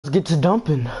get to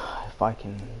dumping. If I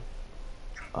can,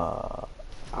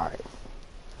 alright.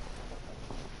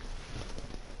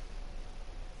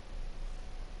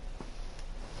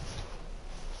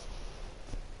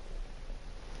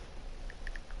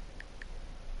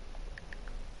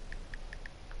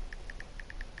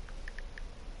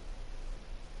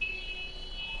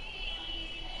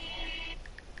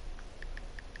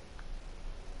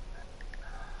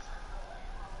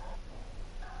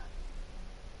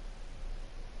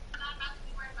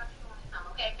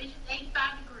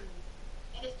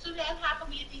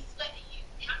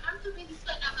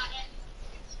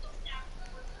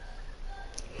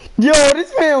 Yo,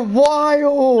 this man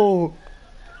wild.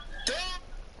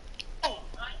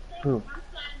 Who?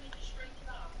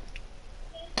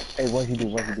 Hey, what he do?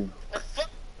 What he do?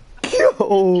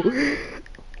 Yo.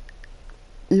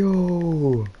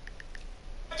 Yo.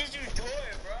 What did you do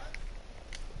it, bro?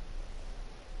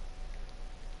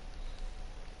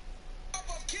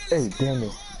 Hey, damn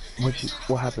it!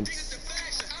 What happened?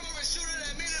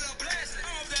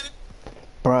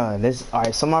 Bruh,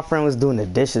 alright, so my friend was doing the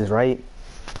dishes, right?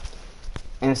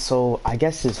 And so I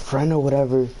guess his friend or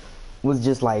whatever was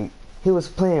just like, he was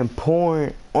playing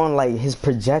porn on like his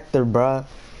projector, bruh.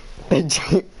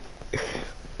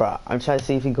 Bruh, I'm trying to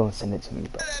see if he gonna send it to me,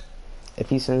 bruh. If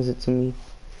he sends it to me,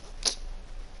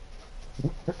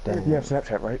 then You have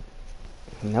Snapchat, right?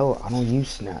 no, I don't use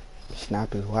Snap.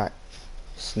 Snap is whack.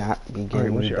 Snap be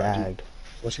getting me bagged.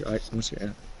 What's your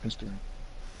Instagram?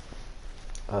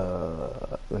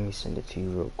 Let me send it to you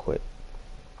real quick.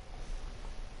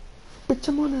 Bitch,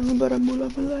 I'm on it, but I'm all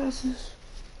up molasses.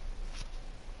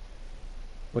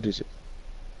 What is it?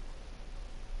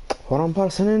 Hold on, I'm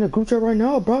about to send it in the group chat right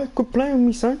now, bro. Quit playing with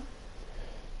me, son.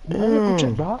 Bro.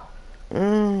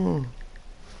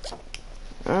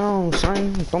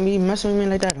 Son, don't be messing with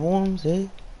me like that, Holmes, eh?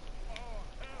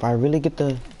 If I really get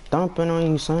the dumping on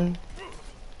you, son.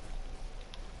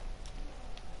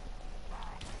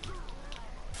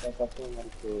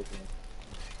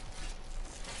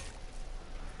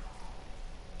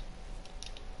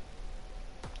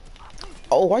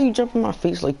 Oh, why you jumping in my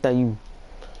face like that, you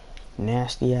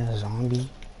nasty ass zombie?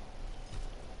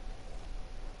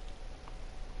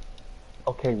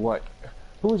 Okay, what?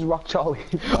 Who is Rock Charlie?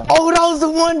 Oh, that was the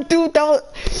one dude that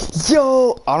was...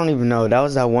 Yo, I don't even know. That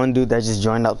was that one dude that just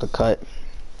joined out the cut.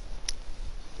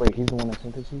 Wait, he's the one that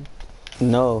sent it to you?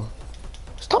 No.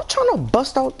 Stop trying to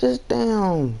bust out this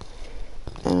damn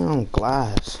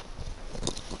glass.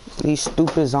 These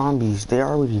stupid zombies, they're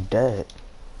already dead.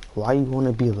 Why you want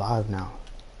to be alive now?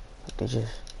 They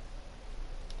just...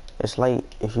 It's like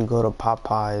if you go to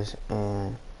Popeyes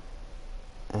and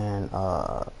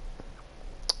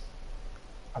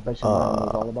I bet you mine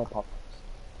knows all about Popeyes.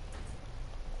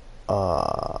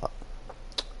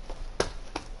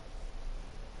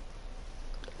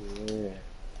 Yeah.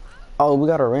 Oh, we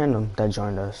got a random that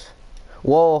joined us.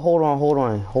 Whoa, hold on.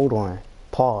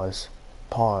 Pause.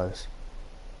 Pause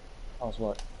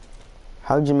what?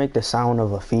 How'd you make the sound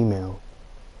of a female?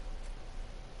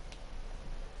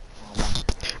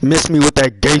 Miss me with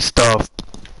that gay stuff.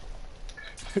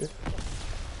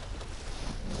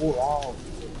 Wow.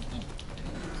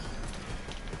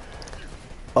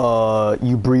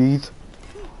 You breathe?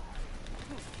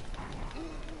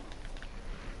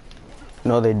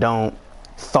 No, they don't.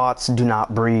 Thoughts do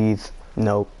not breathe.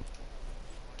 Nope.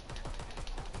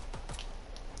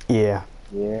 Yeah.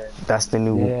 Yeah. That's the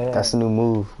new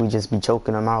move. We just be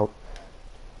choking them out.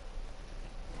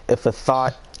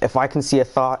 If I can see a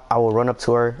thought, I will run up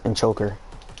to her and choke her.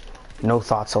 No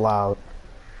thoughts allowed.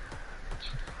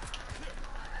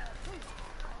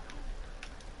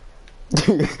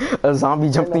 A zombie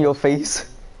jumped in your face.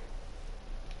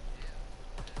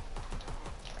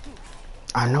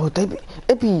 I know they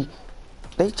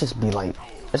just be like,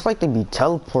 it's like they be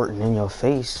teleporting in your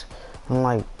face. I'm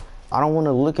like, I don't want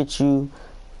to look at you,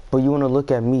 but you want to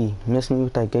look at me. Miss me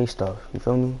with that gay stuff. You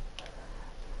feel me?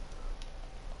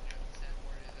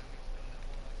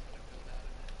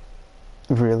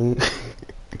 Really?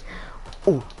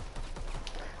 Oh.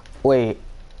 Wait.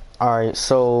 All right.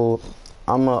 So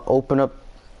I'm gonna open up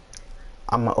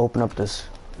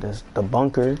the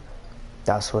bunker.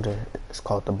 That's what it's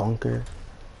called, the bunker.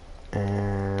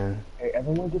 And hey,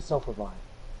 everyone get self-revive.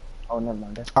 Oh, never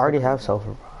mind. That's I already have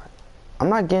self-revive. I'm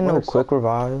not getting no quick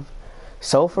revive.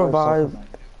 Self-revive,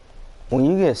 when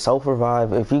you get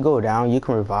self-revive, if you go down, you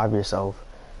can revive yourself.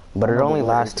 But it only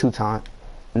lasts 2 times.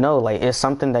 No, like, it's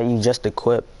something that you just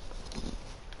equip.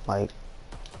 Like,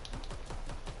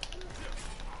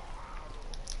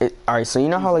 alright, so you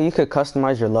know how like, you could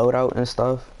customize your loadout and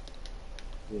stuff?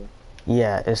 Yeah.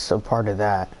 Yeah, it's a part of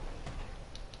that.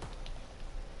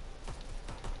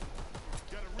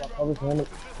 All this hand.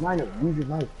 Miner, use your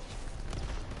knife.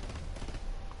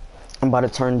 I'm about to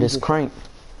turn this crank.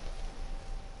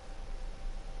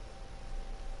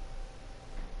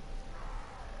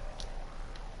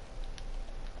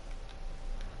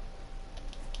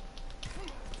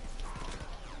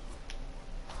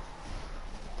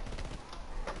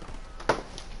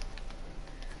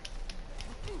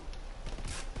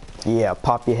 Yeah,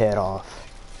 pop your head off.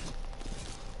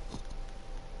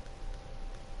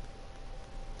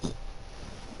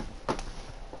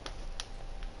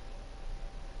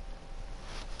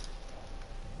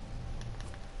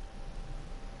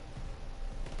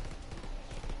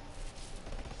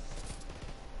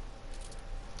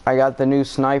 I got the new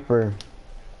sniper.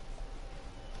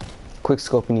 Quick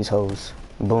scoping these hoes.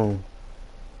 Boom.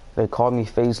 They called me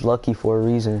FaZe Lucki for a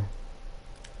reason.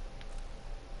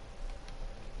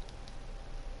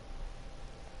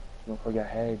 Don't forget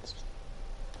heads.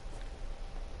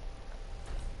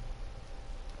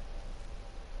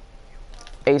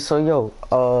 Hey, so yo,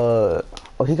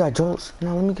 oh, he got jolts.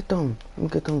 No, let me get them. Let me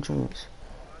get them joints.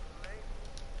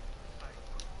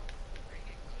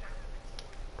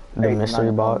 The Hey,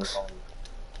 mystery box.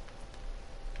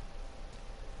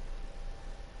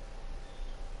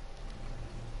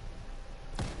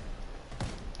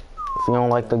 If you don't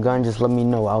like the gun, just let me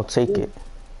know. I'll take it.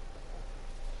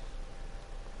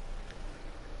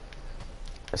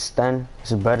 A stun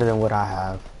is better than what I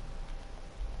have.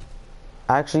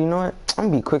 Actually, you know what? I'm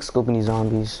gonna be quick scoping these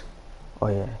zombies. Oh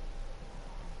yeah.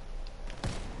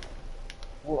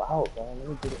 Pull out, man. Let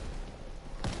me get it.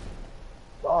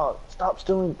 Oh, stop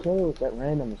stealing kills. That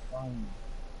random is fine.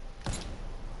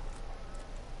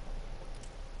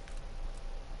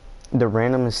 The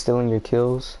random is stealing your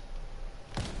kills.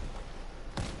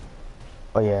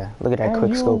 Oh yeah, look at that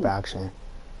quick scope action.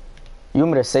 You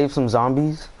want me to save some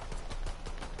zombies?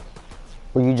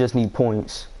 Or you just need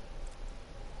points?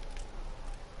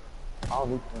 I'll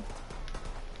need them.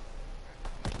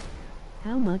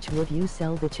 How much would you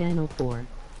sell the channel for?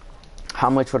 How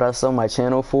much would I sell my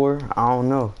channel for? I don't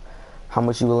know. How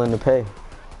much you willing to pay?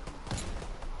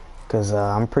 Cause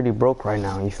I'm pretty broke right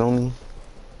now, you feel me?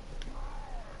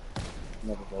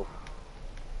 Never broke.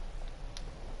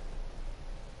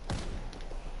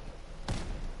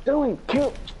 Stealing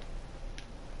kill.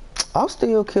 I'll steal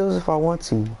your kills if I want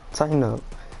to. Tighten up.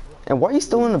 And why are you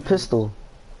stealing a pistol?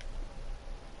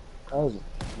 Cause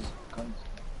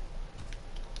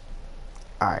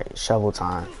Alright, shovel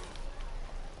time.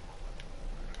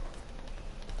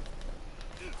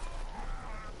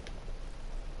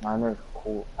 Miner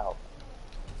cool out.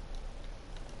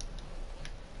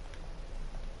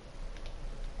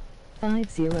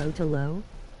 5-0 to low.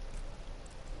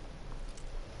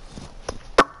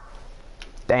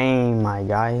 Dang, my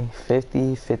guy.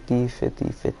 50, 50,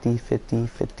 50, 50, 50,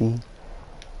 50.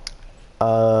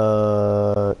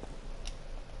 I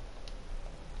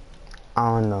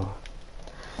don't know.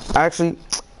 Actually,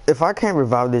 if I can't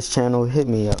revive this channel, hit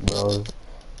me up, bro.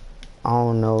 I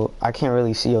don't know. I can't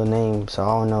really see your name, so I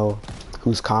don't know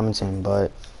who's commenting,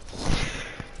 but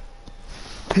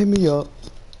hit me up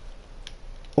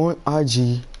on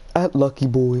IG at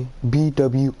LuckyBoy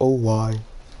BWOY,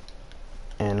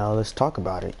 and let's talk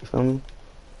about it. You feel me?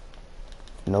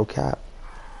 No cap,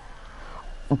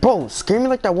 bro. Scare me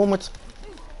like that one more.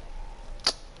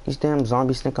 These damn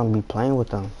zombies think I'm gonna be playing with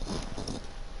them.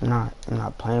 I'm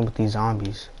not playing with these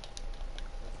zombies.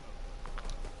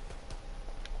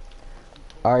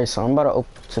 Alright, so I'm about to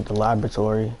open to the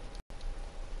laboratory.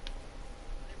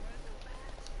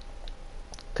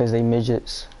 Cause they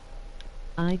midgets.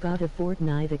 I got a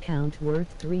Fortnite account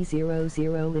worth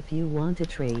 300 if you want to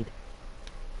trade.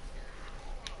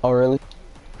 Oh really?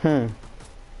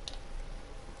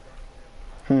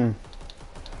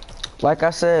 Like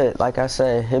I said,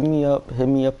 hit me up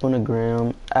on the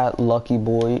gram at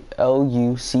LuckyBoy,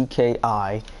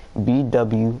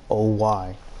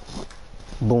 LuckiBwoy.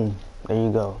 Boom, there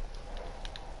you go.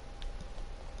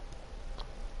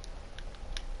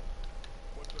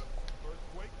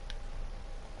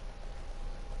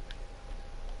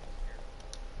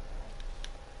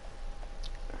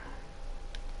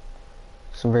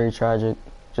 It's very tragic.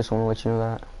 Just want to let you know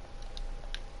that.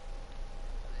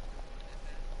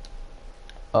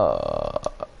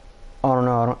 I don't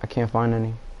know. I can't find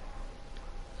any.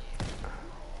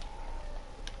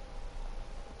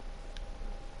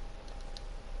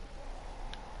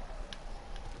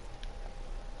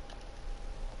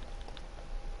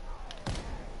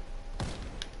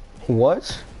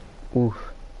 What? Oof.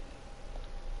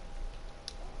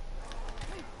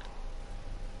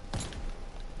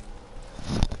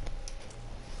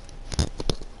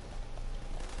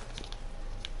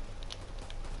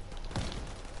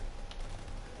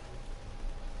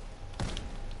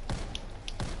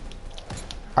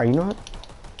 Are you not?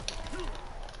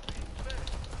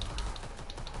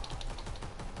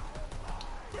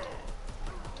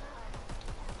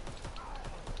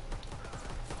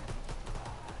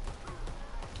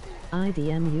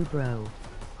 IDM you bro.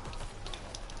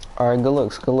 Alright, good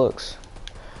looks, good looks.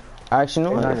 Actually,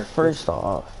 you know Hey, what? First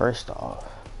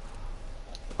off,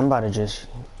 I'm about to just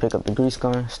pick up the grease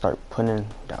gun, start putting in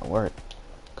that work.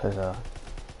 Cause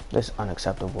this is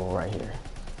unacceptable right here.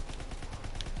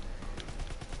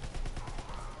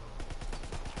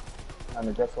 I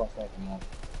mean, that's what I said, man.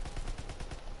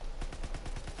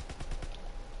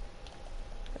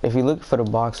 If you look for the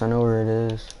box, I know where it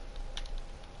is.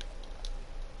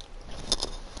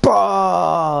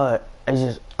 But I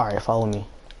just alright, follow me.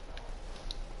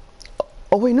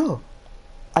 Oh wait, no.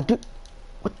 I do.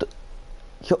 What the?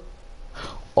 Yo.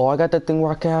 Oh, I got that thing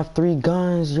where I can have 3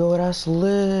 guns. Yo, that's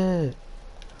lit.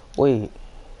 Wait.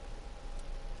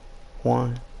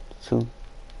 1, 2, 3.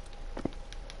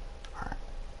 Alright.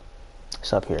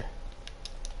 It's up here.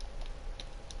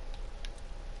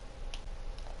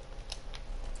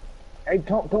 Hey,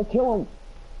 don't kill him.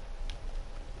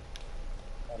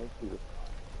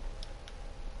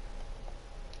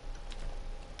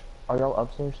 Are y'all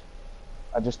upstairs?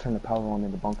 I just turned the power on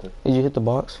in the bunker. Did you hit the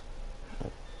box?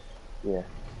 Yeah.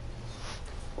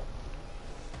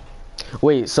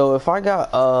 Wait, so if I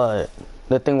got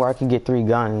the thing where I can get 3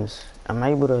 guns, am I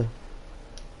able to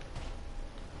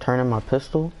turn in my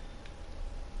pistol?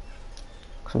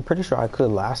 Cause I'm pretty sure I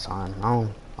could last time. I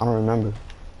don't remember,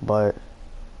 but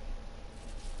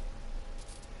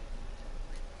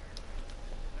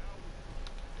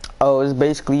oh, it's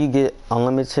basically you get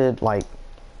unlimited, like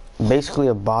basically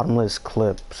a bottomless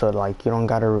clip, so like you don't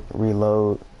gotta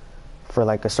reload for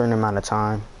like a certain amount of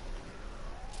time.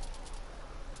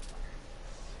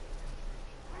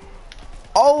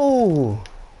 Oh,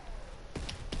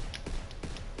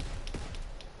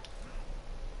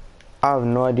 I have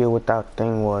no idea what that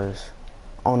thing was.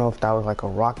 I don't know if that was like a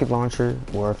rocket launcher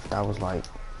or if that was like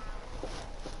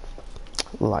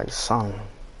something.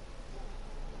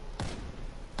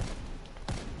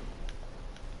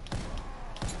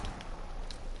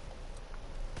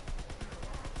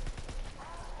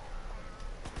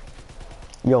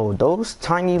 Yo, those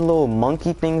tiny little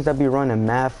monkey things that be running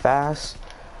mad fast,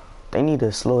 they need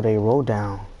to slow their roll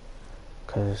down.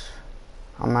 Cause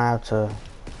I might have to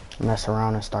mess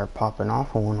around and start popping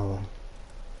off on one of them.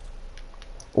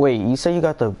 Wait, you say you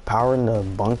got the power in the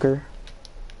bunker?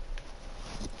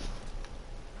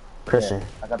 Christian. Yeah,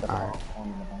 I got the power Alright. on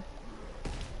in the bunker.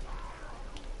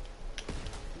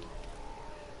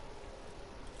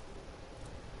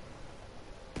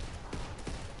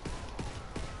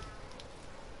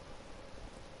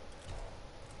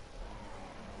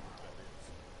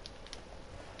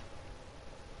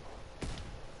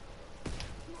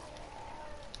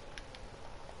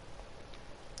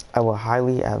 I would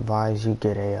highly advise you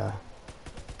get a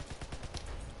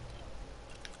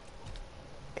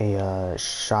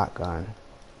shotgun.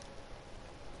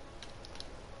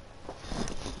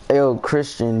 Yo,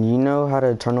 Christian, you know how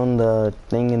to turn on the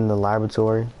thing in the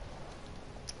laboratory?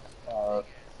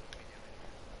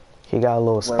 He got a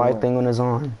little spy thing on his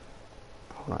arm.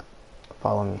 Hold on,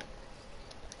 follow me.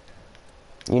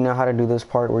 You know how to do this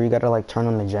part where you gotta like turn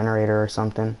on the generator or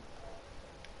something?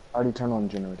 I already turned on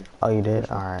the generator. Oh, you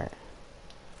did? Alright.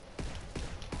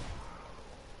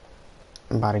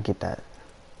 I'm about to get that.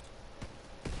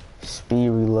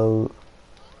 Speed reload.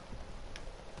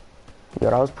 Yo,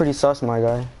 that was pretty sus, my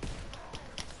guy.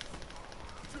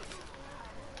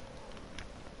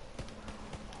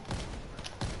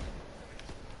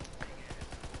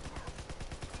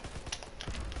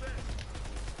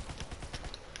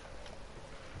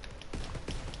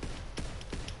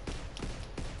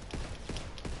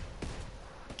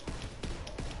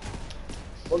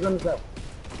 What gun is that?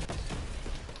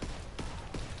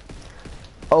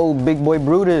 Oh, big boy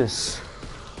Brutus.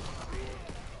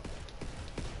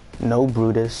 No,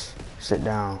 Brutus. Sit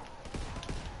down.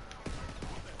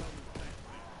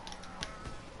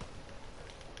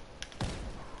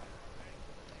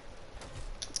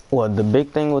 What, the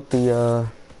big thing with the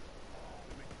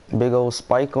big old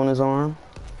spike on his arm?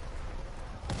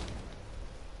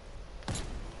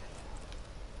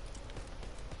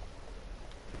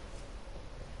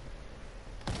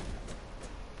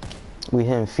 We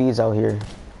hitting feeds out here.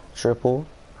 Triple.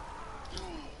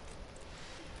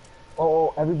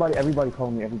 Oh, everybody call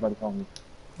me, everybody call me.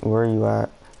 Where are you at?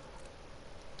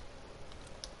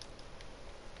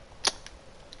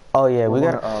 Oh yeah, we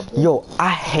gotta. Yo,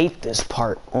 I hate this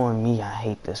part. On me, I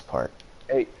hate this part.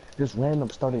 Hey, this random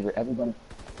started with everybody.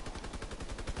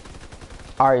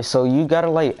 Alright, so you gotta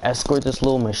like escort this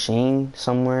little machine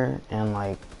somewhere and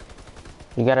like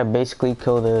you gotta basically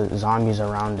kill the zombies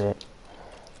around it.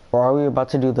 Or are we about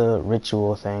to do the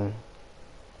ritual thing?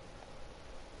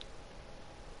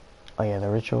 Oh yeah,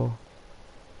 the ritual.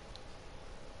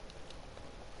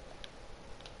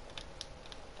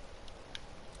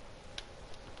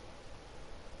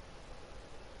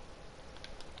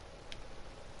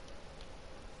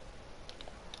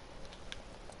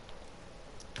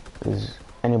 Does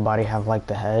anybody have like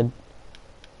the head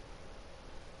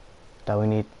that we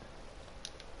need?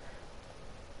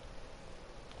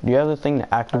 Do you have the thing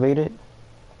to activate it?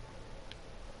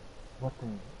 What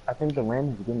thing? I think the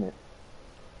random's getting it.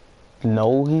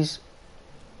 No, he's...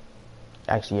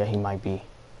 Actually, yeah, he might be.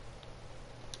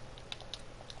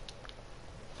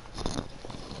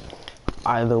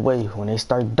 Either way, when they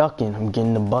start ducking, I'm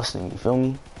getting the busting, you feel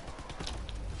me?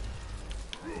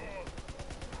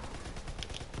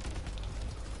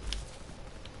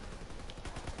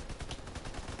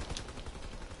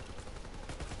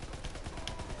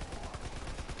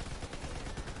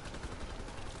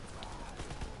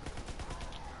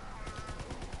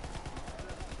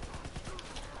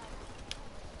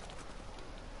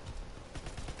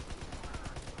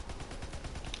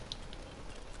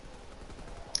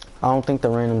 I don't think the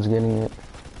random's getting it.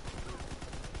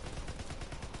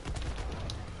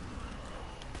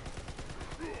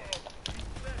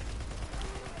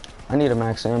 I need a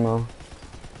max ammo.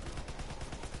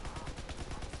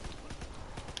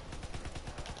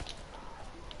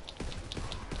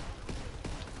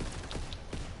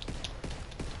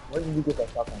 Where did you get that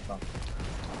shotgun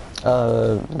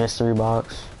from? Mystery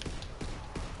box.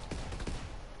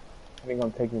 I think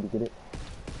gonna take me to get it.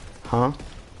 Huh?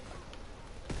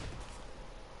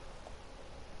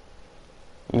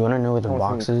 You wanna know where the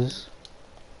box is?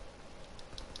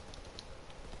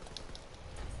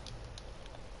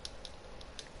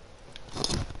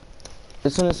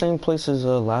 It's in the same place as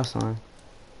last time.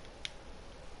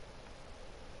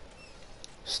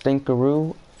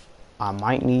 Stinkaroo, I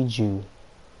might need you.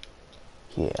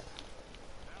 Yeah.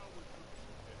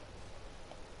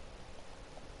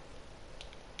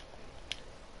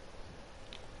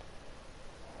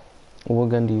 What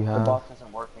gun do you The have? box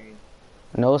isn't working.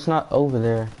 No, it's not over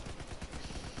there.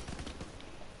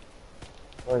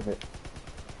 Where is it?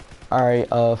 Alright,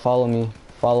 follow me.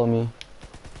 Follow me.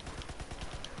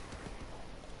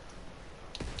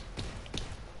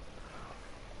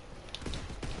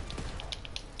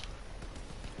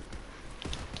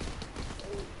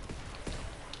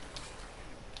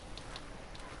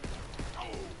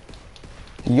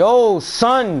 Yo,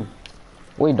 son!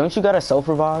 Wait, don't you got a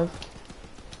self-revive?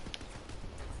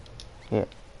 Yeah.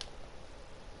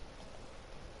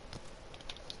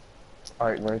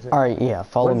 Alright, where is it? Alright, yeah,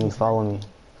 follow Where's me, this follow me.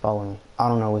 Follow me. I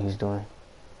don't know what he's doing.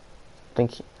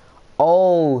 Think he...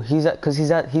 Oh, he's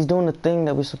he's doing the thing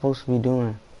that we're supposed to be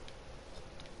doing.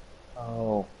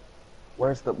 Oh.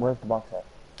 Where's the box at?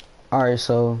 Alright,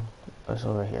 so it's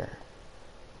over here.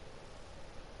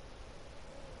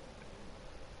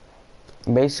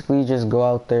 Basically, just go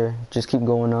out there. Just keep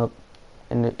going up,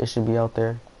 and it should be out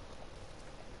there.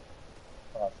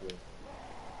 Oh, I see it.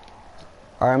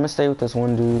 Alright, I'm gonna stay with this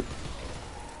one dude.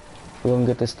 We're gonna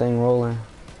get this thing rolling.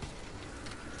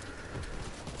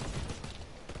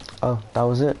 Oh, that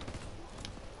was it.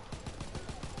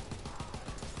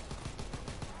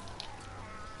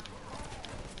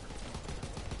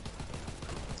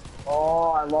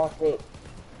 Oh, I lost it.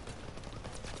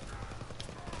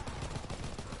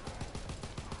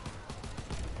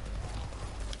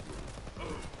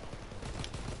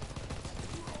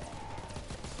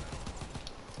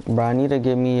 Bro, I need to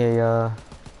get me a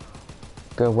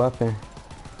good weapon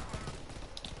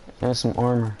and some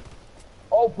armor.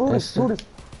 Oh, Brutus, Brutus.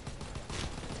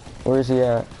 Where is he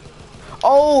at?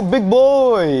 Oh, big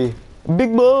boy!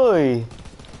 Big boy!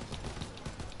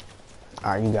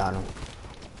 Alright, you got him.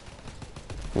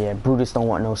 Yeah, Brutus don't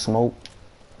want no smoke.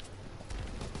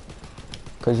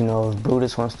 Cause you know, if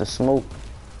Brutus wants to smoke,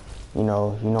 you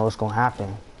know what's gonna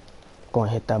happen. Gonna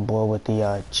hit that boy with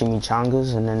the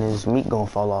chimichangas and then his meat gonna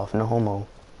fall off, no homo.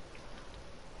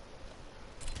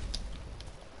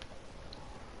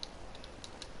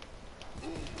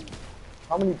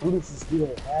 How many Brutuses do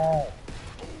they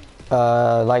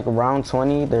have? Like round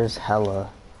 20, there's hella.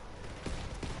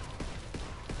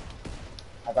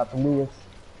 I got the Lewis.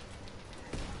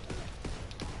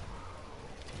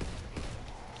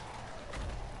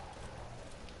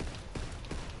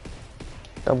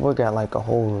 That boy got like a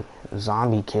whole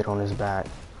zombie kit on his back.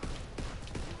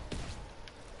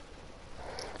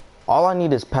 All I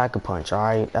need is pack-a-punch,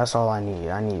 alright? That's all I need.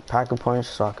 I need pack-a-punch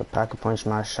so I can pack-a-punch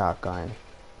my shotgun.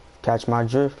 Catch my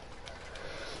drift?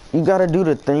 You gotta do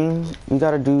the thing. You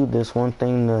gotta do this one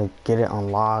thing to get it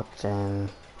unlocked, and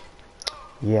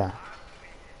yeah.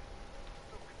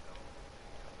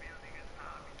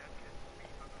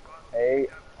 Hey,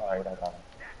 alright, I got it.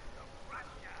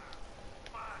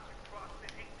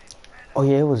 Oh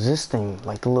yeah, it was this thing,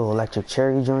 like the little electric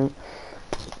cherry joint.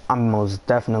 I'm most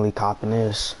definitely copping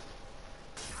this.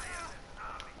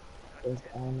 There's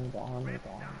the armor, the armor, the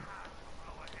armor.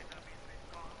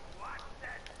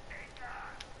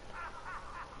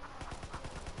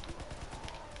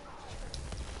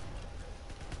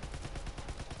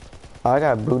 Oh, I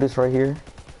got Brutus right here.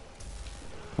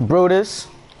 Brutus?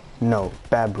 No,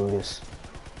 bad Brutus.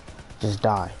 Just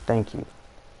die. Thank you.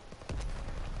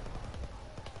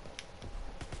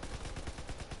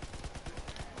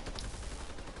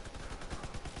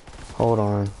 Hold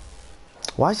on.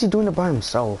 Why is he doing it by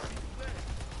himself?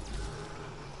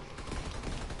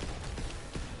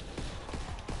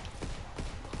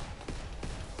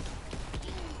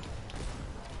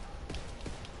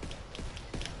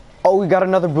 Oh, we got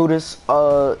another Brutus.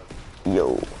 Yo.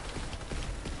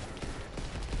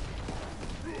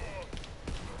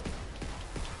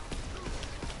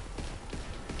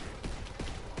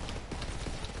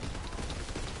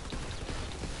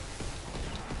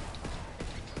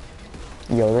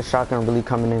 Yo, this shotgun really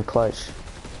coming in clutch.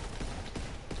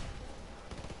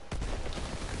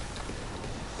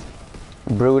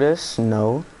 Brutus,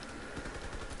 no.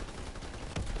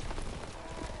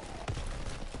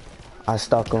 I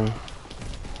stuck him.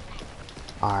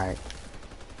 Alright.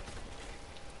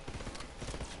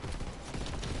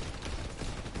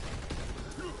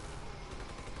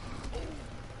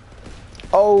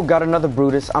 Oh, got another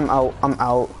Brutus. I'm out. I'm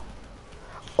out.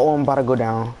 Oh, I'm about to go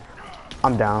down.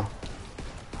 I'm down.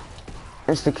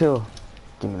 Insta kill.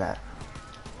 Give me that.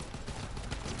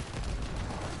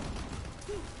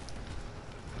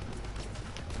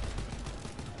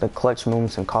 The clutch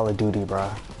moments in Call of Duty,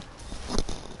 bruh.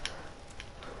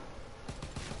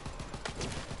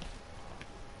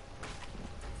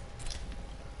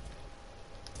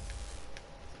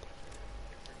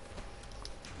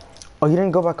 Oh, you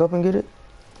didn't go back up and get it?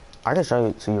 I can show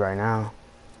it to you right now.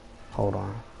 Hold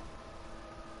on.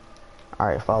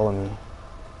 Alright, follow me.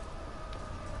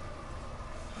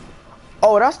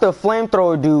 Oh, that's the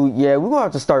flamethrower dude. Yeah, we're gonna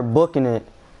have to start booking it.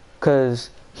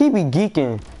 Cause he be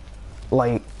geeking.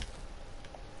 Like.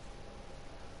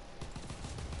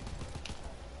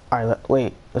 Alright,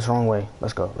 wait. That's the wrong way.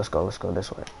 Let's go. Let's go. Let's go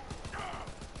this way.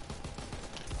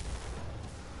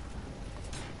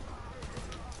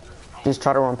 Just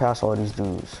try to run past all these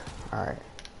dudes. Alright.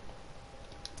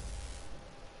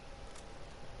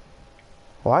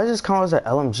 Why is this count as an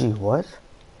LMG? What?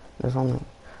 There's only,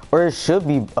 or it should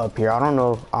be up here. I don't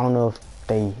know. I don't know if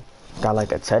they got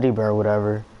like a teddy bear or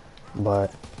whatever,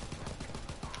 but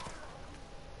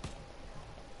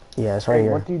yeah, it's right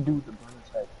here. What do you do with the bonus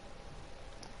head?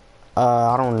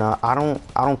 I don't know.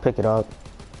 I don't pick it up,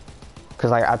 cause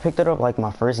like I picked it up like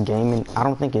my first game and I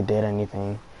don't think it did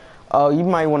anything. Oh, you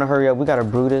might want to hurry up. We got a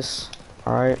Brutus.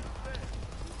 All right.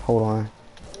 Hold on.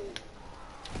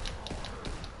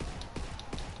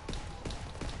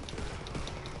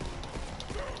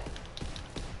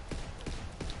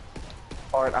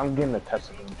 Alright, I'm getting the test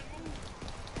again.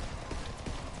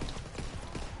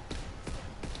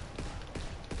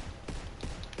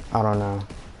 I don't know.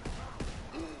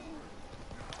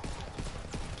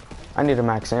 I need a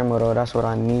max ammo though. That's what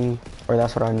I need, or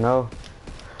that's what I know.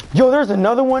 Yo, there's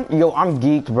another one. Yo, I'm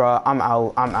geeked, bro. I'm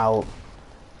out. I'm out.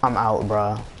 I'm out,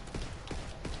 bro.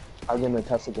 I'm getting the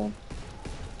test again.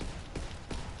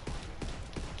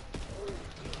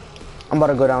 I'm about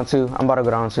to go down too. I'm about to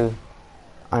go down too.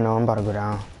 I know, I'm about to go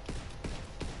down.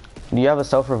 Do you have a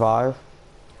self-revive?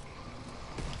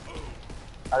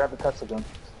 I got the test again.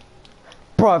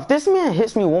 Bro, if this man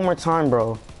hits me one more time,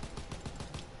 bro.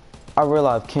 I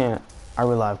realize I can't. I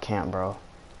realize I can't, bro.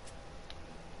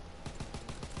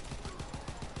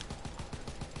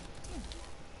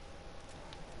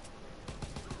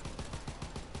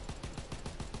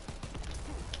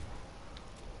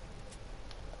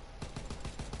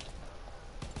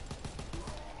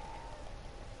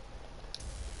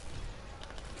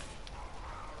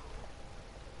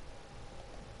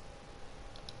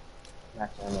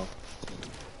 Max ammo.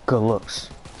 Good looks.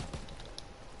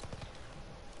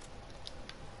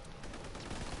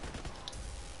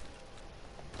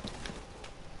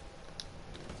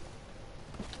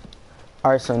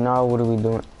 Alright, so now what are we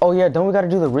doing? Oh yeah, don't we gotta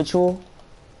do the ritual?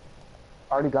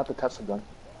 I already got the test gun.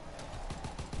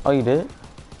 Oh, you did?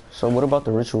 So what about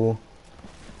the ritual?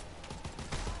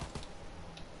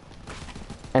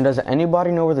 And does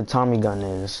anybody know where the Tommy gun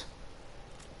is?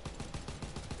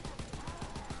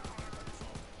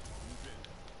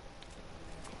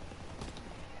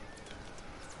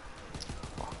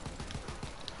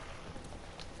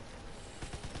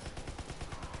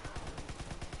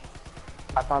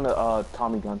 I found a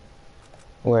Tommy gun.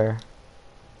 Where?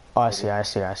 Oh, I see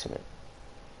it.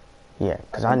 Yeah,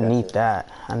 because I think that's need it. that.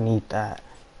 I need that.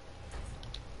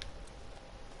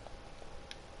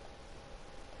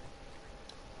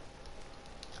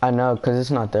 I know, because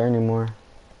it's not there anymore.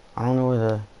 I don't know where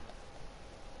the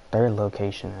third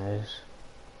location is.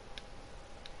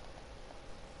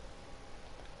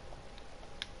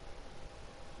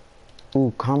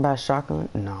 Ooh, combat shotgun?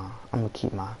 Nah, I'm gonna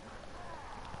keep my...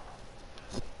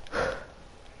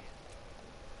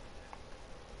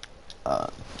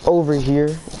 over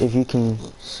here, if you can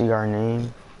see our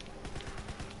name.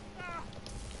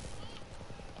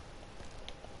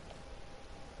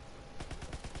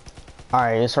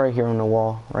 Alright, it's right here on the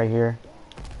wall, right here.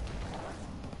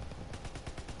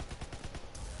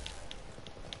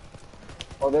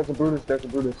 Oh, there's a Brutus. There's a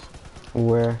Brutus.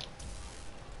 Where?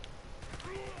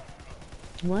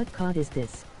 What COD is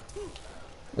this?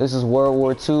 This is World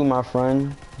War II, my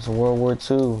friend. It's World War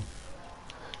II.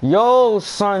 Yo,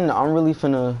 son, I'm really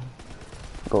finna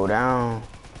go down.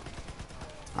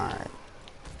 Alright.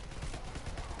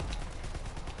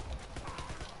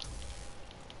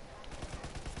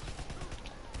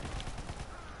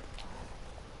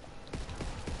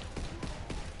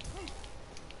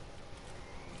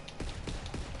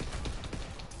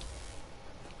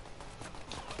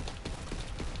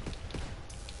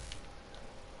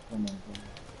 Oh my God.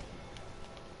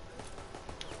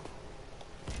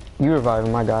 You revive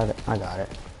him, I got it. I got it.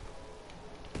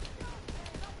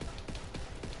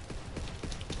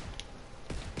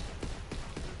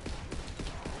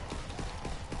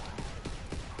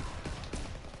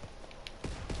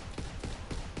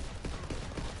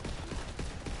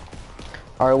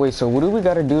 Alright, wait, so what do we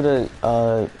gotta do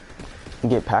to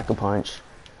get Pack-a-Punch?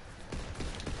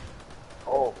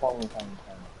 Oh, follow me.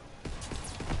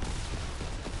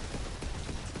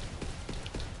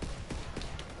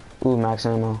 Ooh, max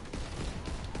ammo.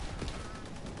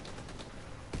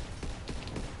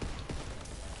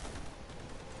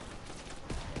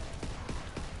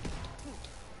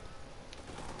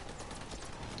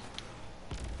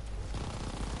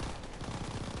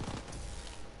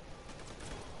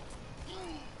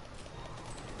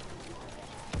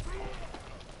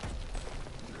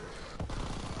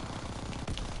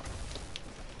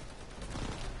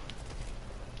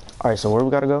 Alright, so where we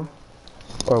gotta go?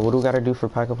 Or what do we gotta do for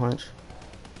Pack-a-Punch?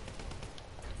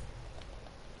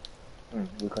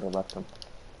 We could have left him.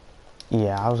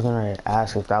 Yeah, I was gonna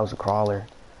ask if that was a crawler.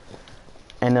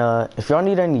 And if y'all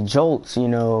need any jolts, you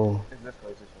know, It's this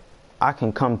way. I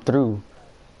can come through.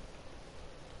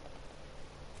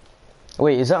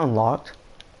 Wait, is that unlocked?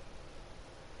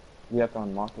 We have to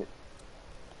unlock it.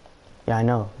 Yeah, I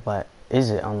know, but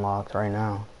is it unlocked right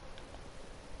now?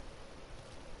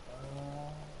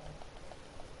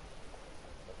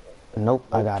 Nope,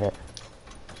 I got it.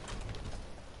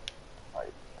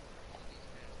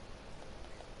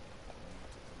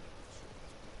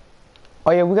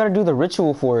 Oh yeah, we gotta do the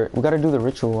ritual for it. We gotta do the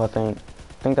ritual, I think.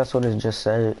 I think that's what it just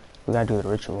said. We gotta do the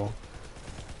ritual.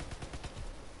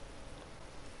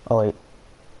 Oh wait.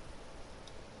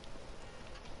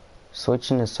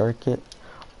 Switching the circuit.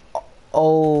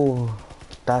 Oh,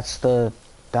 that's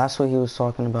what he was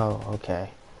talking about. Okay.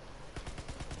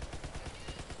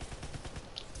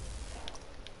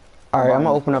 Alright, I'm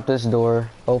gonna open up this door.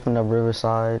 Open up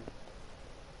Riverside.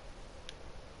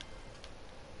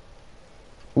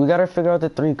 We gotta figure out the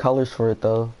 3 colors for it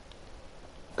though.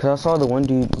 Cause I saw the one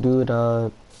dude do it,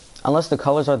 unless the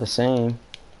colors are the same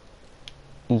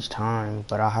each time,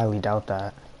 but I highly doubt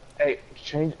that. Hey,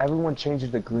 everyone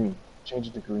changes the green. Change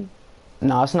it to green.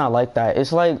 No, it's not like that.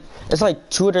 It's like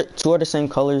two are the same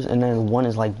colors and then one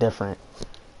is like different.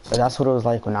 But that's what it was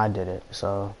like when I did it,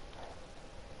 so.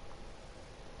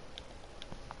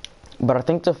 But I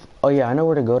think oh yeah, I know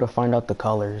where to go to find out the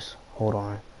colors. Hold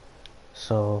on.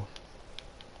 So,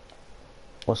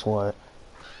 what's what?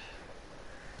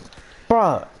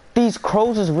 Bruh, these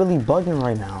crows is really bugging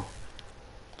right now.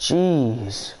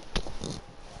 Jeez.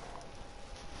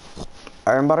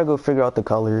 Alright, I'm about to go figure out the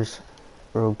colors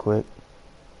real quick.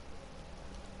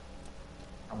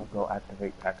 I'm gonna go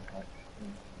activate Pack-a-Punch.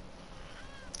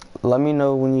 Let me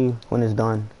know when it's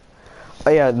done. Oh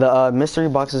yeah, the mystery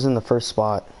box is in the first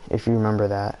spot, if you remember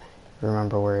that.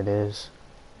 Remember where it is.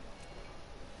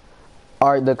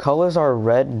 Alright, the colors are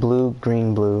red, blue,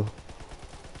 green, blue.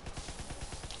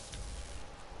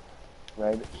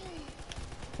 Red.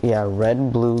 Yeah,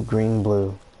 red, blue, green,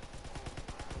 blue.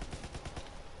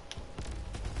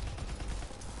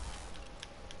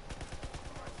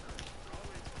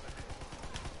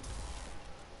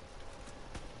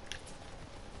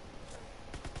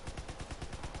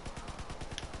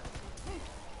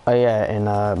 Oh yeah,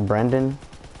 and Brendan,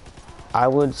 I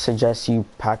would suggest you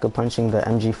pack-a-punching the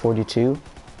MG42,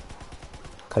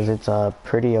 cause it's a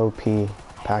pretty OP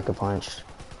pack-a-punch.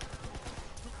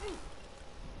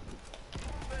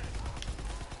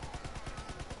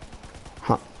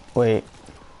 Huh? Wait.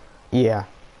 Yeah.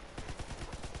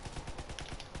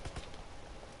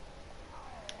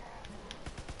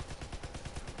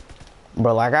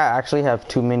 Bro, like I actually have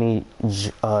too many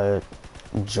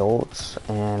jolts,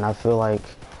 and I feel like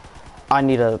I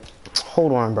need a.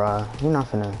 Hold on, bro. You're not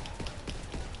finna. I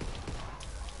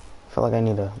feel like I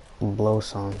need to blow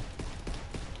some.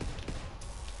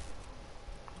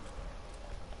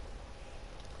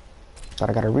 But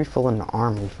I got a refill in the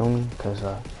arm. You feel me? Cause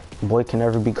boy can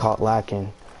never be caught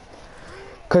lacking.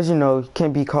 Cause you know you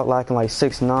can't be caught lacking like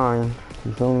 6'9".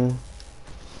 You feel me?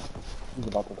 He's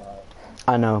about to die.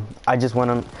 I know. I just want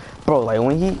him, bro. Like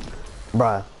when he,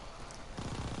 bruh,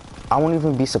 I won't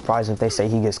even be surprised if they say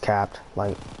he gets capped.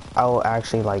 Like I will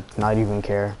actually like not even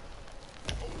care.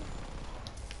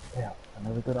 Yeah,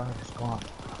 another good eye is gone.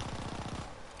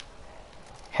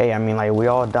 Hey, I mean like we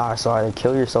all die, so either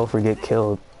kill yourself or get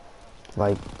killed.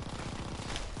 Like,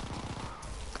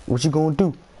 what you gonna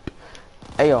do?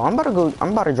 Hey yo, I'm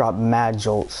about to drop mad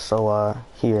jolts. So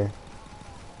here.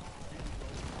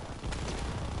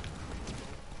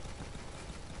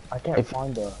 I can't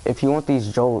find the. If you want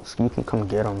these jolts, you can come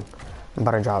get them. I'm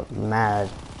about to drop mad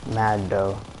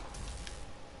dough.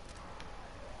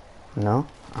 No?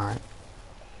 Alright.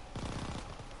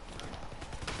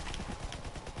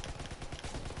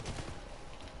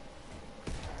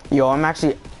 Yo, I'm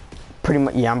actually pretty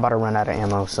much, yeah, I'm about to run out of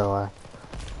ammo, so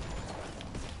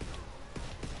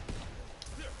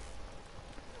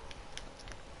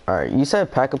Alright, you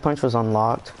said Pack-a-Punch was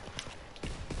unlocked?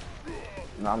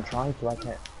 No, I'm trying to, I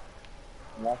can't.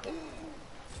 Lock it.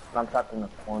 I'm trapped in the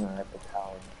corner at the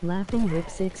tower. Laughing Rip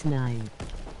 69.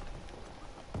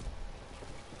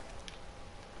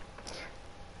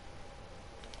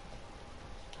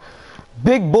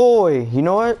 Big boy, you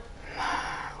know what?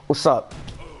 What's up?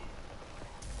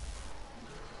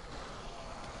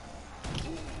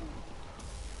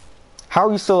 How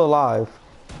are you still alive?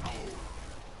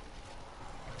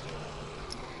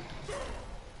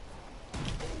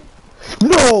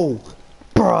 No!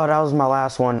 Bro, that was my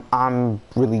last one. I'm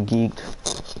really geeked.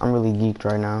 I'm really geeked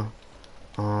right now.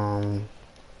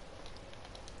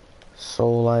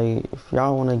 So like, if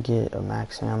y'all wanna get a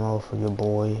max ammo for your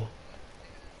boy,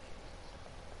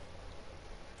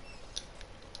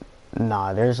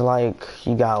 nah, there's like,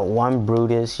 you got one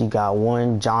Brutus, you got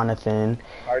one Jonathan,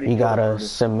 you got a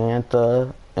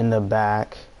Samantha in the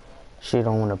back. She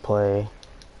don't wanna play.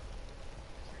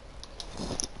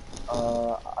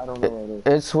 I don't know where it is.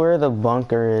 It's where the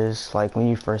bunker is, like when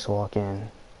you first walk in.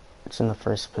 It's in the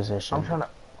first position. I'm trying to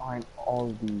find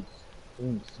all of these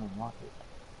things to unlock it.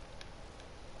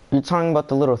 You're talking about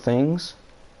the little things?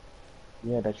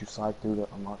 Yeah, that you slide through to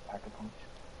unlock Pack-a-Punch.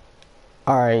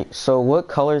 Alright, so what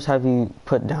colors have you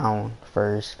put down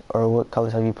first? Or what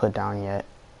colors have you put down yet?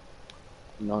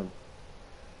 None.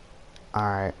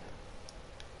 Alright.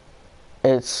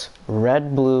 It's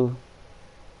red, blue,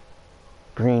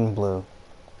 green, blue.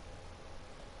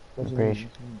 What's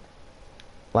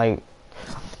Like,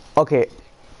 okay.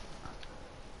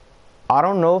 I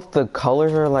don't know if the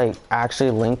colors are like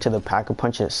actually linked to the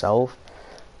Pack-a-Punch itself,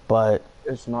 but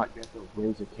it's not. You have to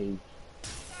raise a cage.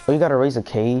 oh, you gotta raise a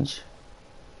cage?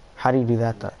 How do you do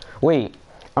that though? Wait,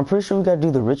 I'm pretty sure we gotta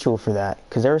do the ritual for that,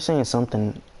 because they were saying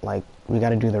something like we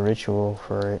gotta do the ritual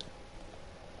for it.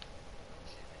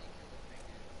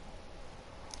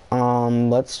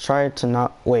 Let's try to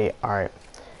not wait. Alright,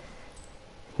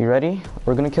 you ready?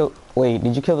 We're gonna kill. Wait,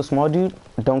 did you kill the small dude?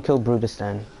 Don't kill Brutus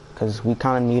then, because we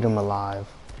kind of need him alive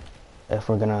if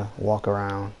we're gonna walk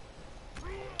around.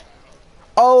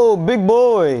 Oh, big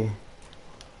boy!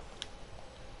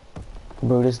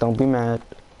 Brutus, don't be mad.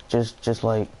 Just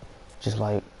like,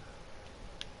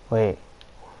 wait.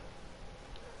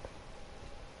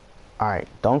 Alright,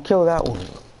 don't kill that one.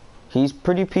 He's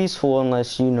pretty peaceful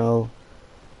unless you know,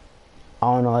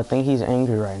 I don't know, I think he's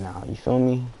angry right now, you feel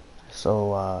me?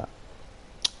 So,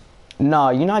 no,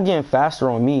 you're not getting faster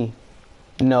on me.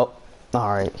 Nope.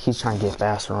 Alright, he's trying to get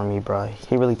faster on me, bro.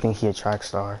 He really think he a track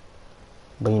star.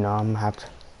 But you know, I'm gonna have to.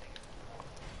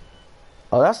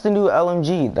 Oh, that's the new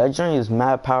LMG. That journey is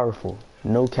mad powerful.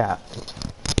 No cap.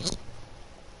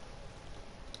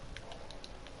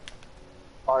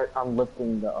 Alright, I'm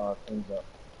lifting the things up.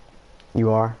 You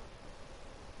are?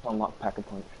 Unlock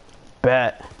Pack-a-Punch.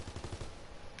 Bet.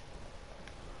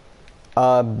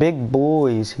 Big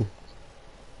boys.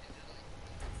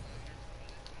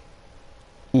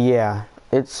 Yeah,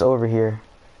 it's over here.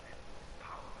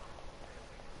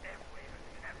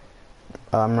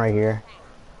 I'm right here.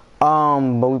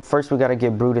 First we gotta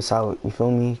get Brutus out. You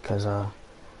feel me? Cause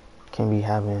can't be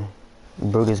having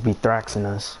Brutus be thraxing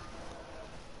us.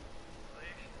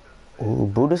 Ooh,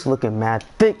 Brutus looking mad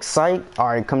thick, psych. All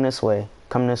right, come this way.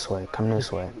 Come this way. Come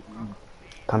this way.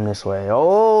 Come this way.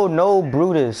 Oh no,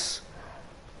 Brutus.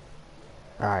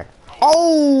 All right.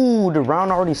 Oh, the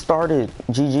round already started.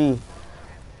 GG.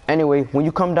 Anyway, when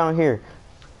you come down here,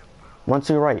 run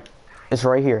to your right. It's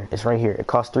right here. It's right here. It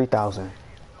costs 3,000.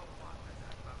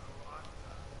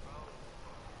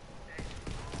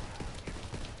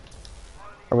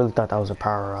 I really thought that was a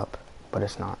power up, but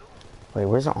it's not. Wait,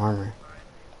 where's the armor?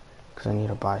 Cause I need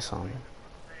to buy something.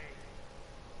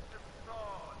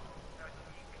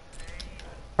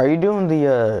 Are you doing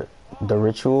the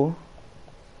ritual?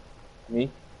 Me?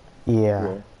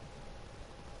 Yeah.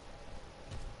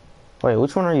 Wait,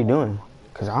 which one are you doing?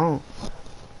 Cause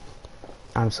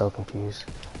I'm so confused.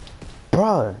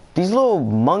 Bruh, these little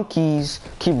monkeys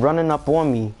keep running up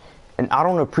on me, and I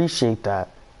don't appreciate that.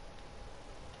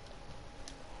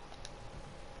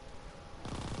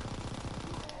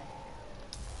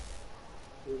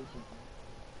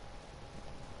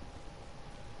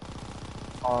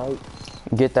 Alright.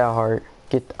 Get that heart.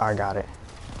 I got it.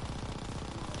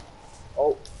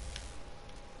 Oh.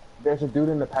 There's a dude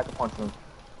in the pack-a-punch room.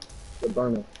 The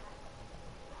burner.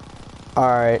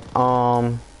 Alright,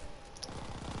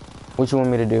 what you want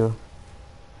me to do?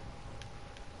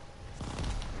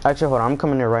 Actually, hold on, I'm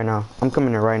coming there right now. I'm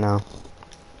coming there right now.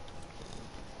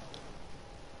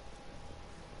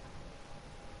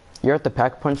 You're at the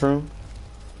pack-a-punch room?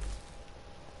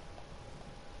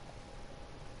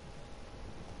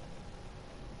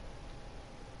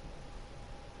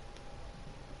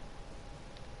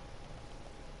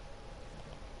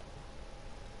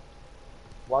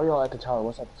 Why are y'all at the tower?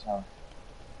 What's at the tower?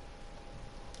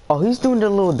 Oh, he's doing the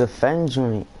little defend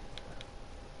joint.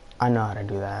 I know how to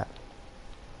do that.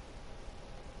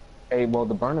 Hey, well,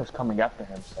 the burner's coming after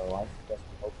him, so I guess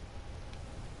we hope.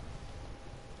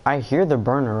 I hear the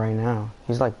burner right now.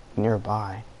 He's like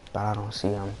nearby, but I don't see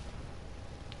him.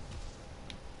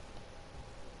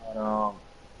 But,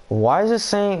 why is it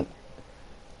saying...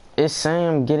 It's saying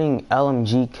I'm getting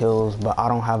LMG kills, but I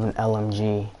don't have an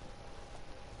LMG.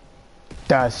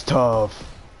 That's tough.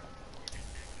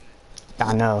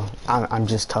 I know. I'm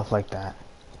just tough like that.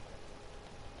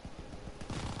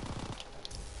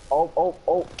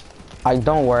 Oh.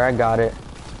 Don't worry, I got it.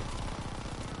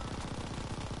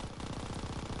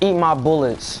 Eat my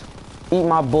bullets. Eat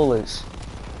my bullets.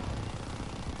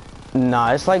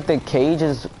 Nah, it's like the cage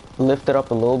is lifted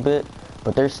up a little bit,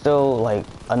 but there's still like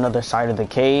another side of the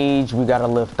cage we gotta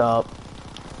lift up.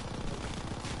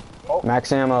 Oh.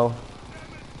 Max ammo.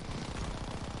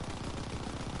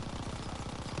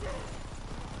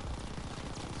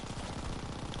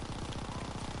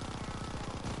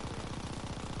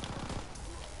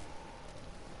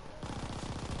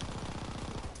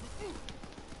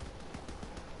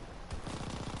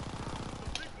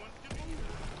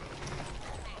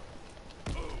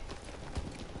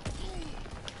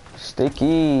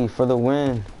 Sticky for the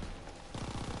win.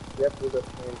 Yep, we're the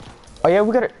Oh yeah,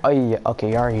 we got it. Oh yeah, okay,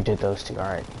 you already did those two.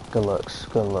 Alright, good looks,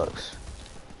 good looks.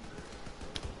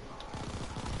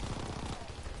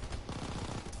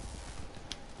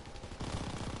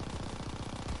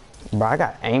 Bro, I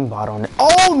got aimbot on it.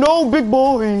 Oh no, big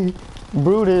boy!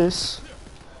 Brutus.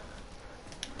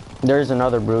 There's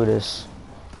another Brutus.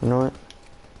 You know what?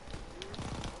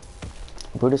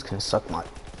 Brutus can suck my...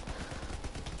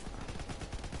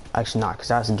 Actually not, because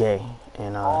that's gay.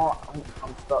 And Oh,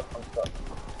 I'm stuck.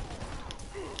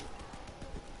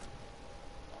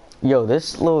 yo,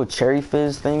 this little cherry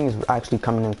fizz thing is actually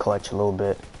coming in clutch a little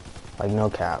bit. Like, no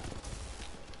cap.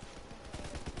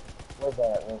 Where's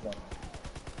that?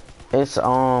 It's,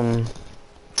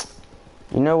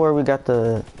 you know where we got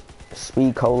the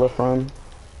speed cola from?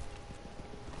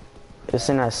 It's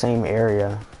in that same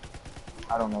area.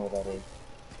 I don't know what that is.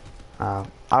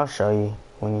 I'll show you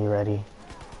when you're ready.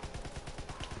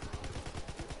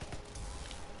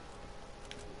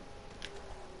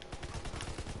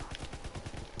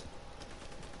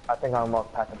 I think I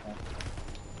unlocked pack-a-punch.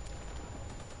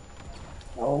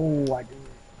 Oh, I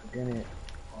didn't.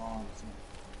 Oh,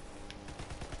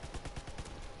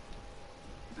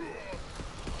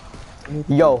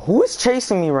 Yo, who is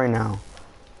chasing me right now?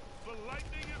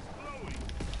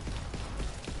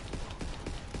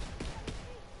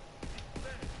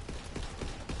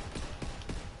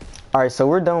 Alright, so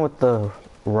we're done with the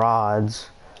rods.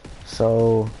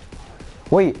 So,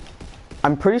 wait,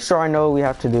 I'm pretty sure I know what we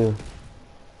have to do.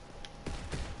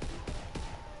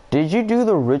 Did you do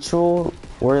the ritual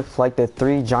with like the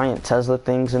 3 giant Tesla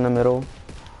things in the middle?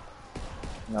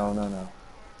 No, no, no.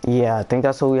 Yeah, I think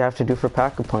that's what we have to do for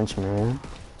Pack-a-Punch, man.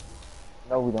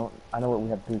 No, we don't. I know what we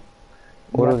have to do.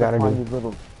 We What do have we to gotta find do? these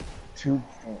little tube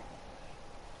things.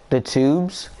 The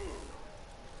tubes?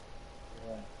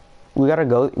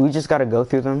 Yeah. We just gotta go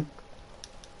through them.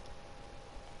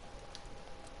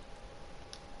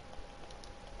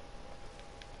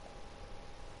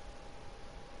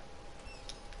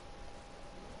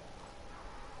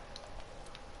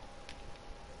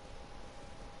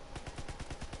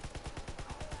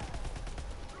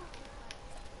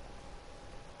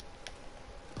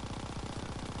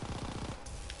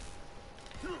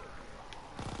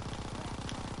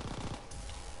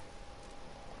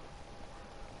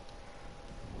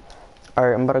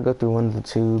 Alright, I'm about to go through one of the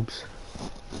tubes.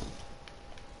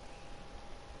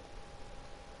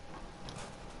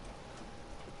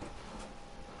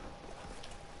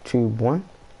 Tube 1.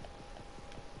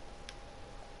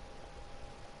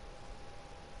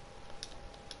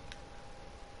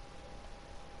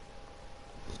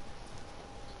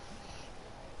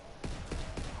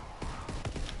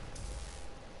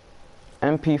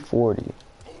 MP40.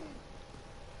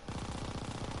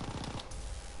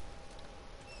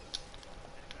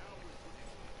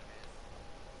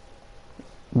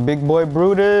 Big boy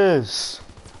Brutus.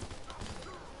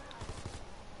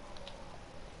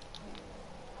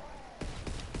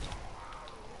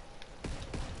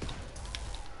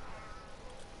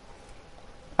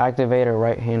 Activator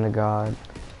right hand of God.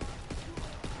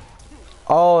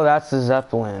 Oh, that's the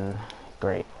Zeppelin.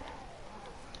 Great.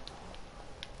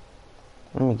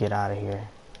 Let me get out of here.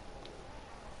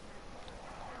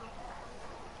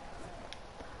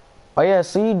 Oh yeah,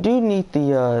 so you do need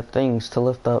the things to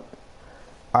lift up.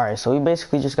 Alright, so we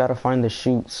basically just gotta find the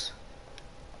chutes.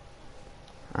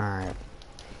 Alright.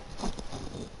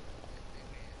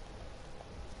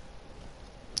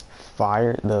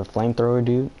 Fire the flamethrower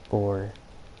dude, or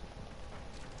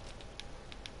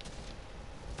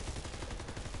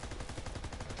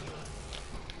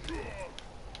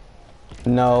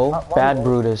no, bad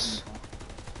Brutus.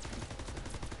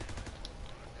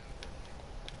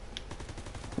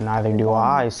 Neither do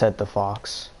I, said the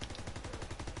fox.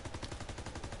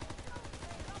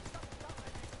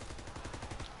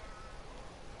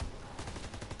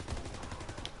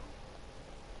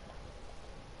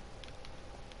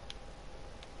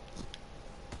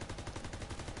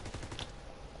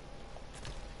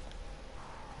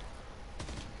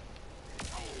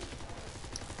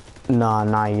 Nah,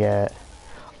 not yet.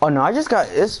 Oh no, I just got,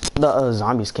 it's the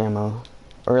zombies camo.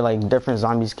 Or like different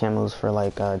zombies camos for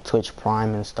like Twitch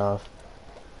Prime and stuff.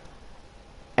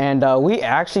 And we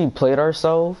actually played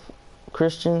ourselves,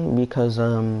 Christian, because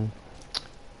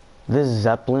this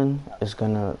Zeppelin is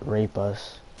gonna rape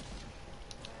us.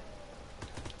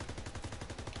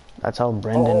 That's how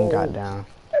Brendan got down.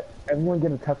 Everyone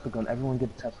get a Tesla gun. Everyone get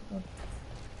a Tesla gun.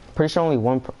 Pretty sure only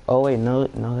one. Oh wait, no,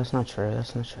 that's not true.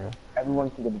 That's not true.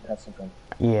 Everyone can get a Tesla gun.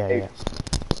 Yeah, Hey,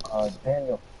 yeah.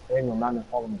 Daniel, man,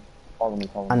 follow me. Follow me.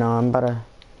 I know. I'm about to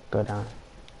go down.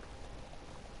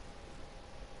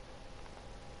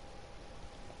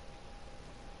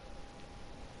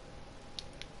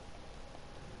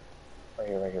 Right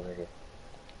here.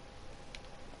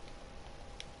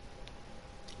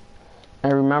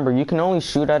 And remember, you can only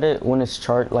shoot at it when it's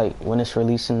like when it's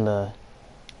releasing the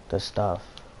stuff.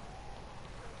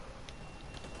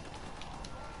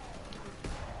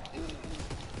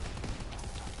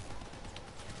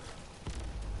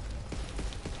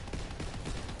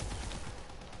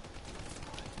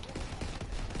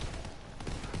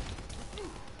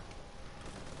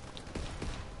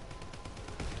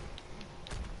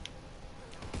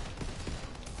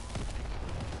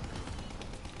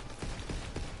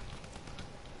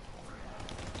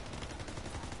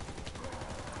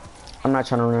 I'm not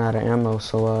trying to run out of ammo,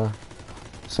 so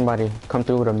somebody come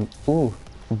through with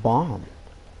a bomb.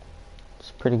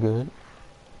 It's pretty good.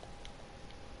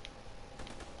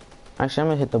 Actually, I'm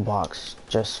gonna hit the box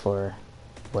just for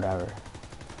whatever.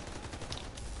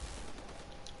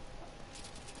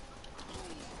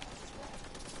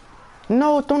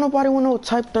 No, don't nobody want no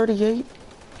Type 38.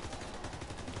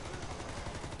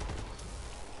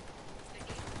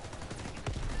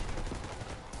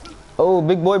 Oh,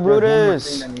 big boy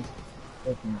Brutus.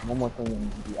 One more thing that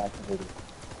needs to be activated.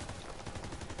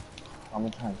 I'm gonna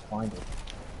try and find it.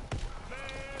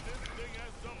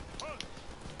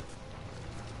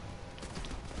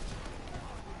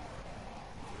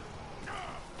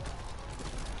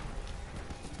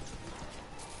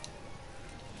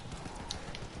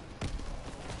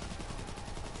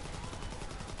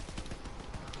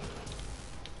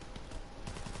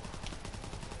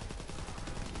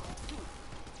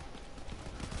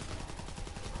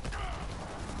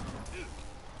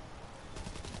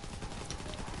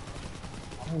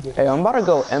 Hey, I'm about to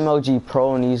go MLG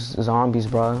Pro in these zombies,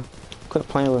 bro. Quit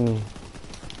playing with me.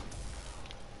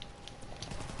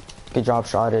 Get drop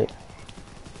shot it.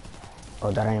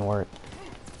 Oh, that ain't work.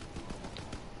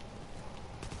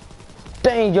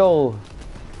 Dang, yo.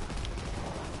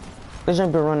 This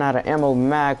jump been running out of ammo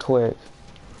mad quick.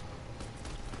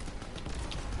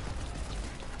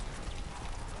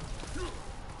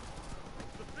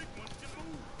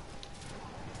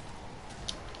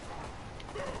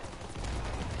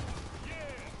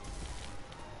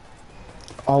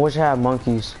 Oh, I wish I had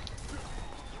monkeys.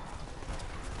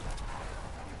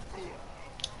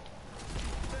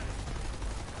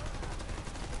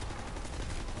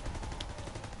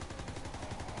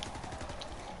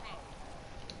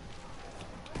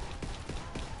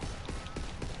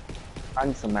 I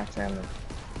need some max ammo.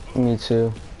 Me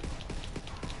too.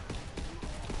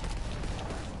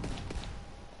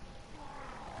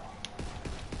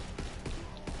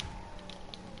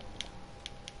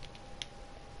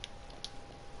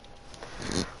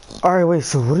 Alright, wait,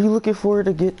 so what are you looking for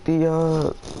to get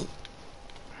the,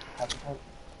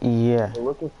 yeah. We're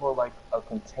looking for like a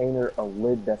container, a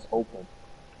lid that's open.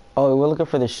 Oh, we're looking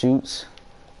for the chutes.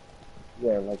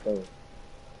 Yeah, like those.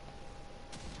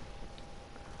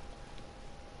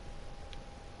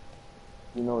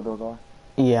 You know what those are?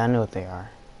 Yeah, I know what they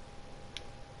are.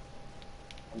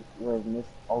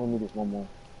 All we need is one more.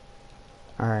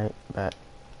 Alright, bet.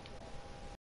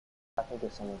 I think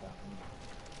there's somewhere down here.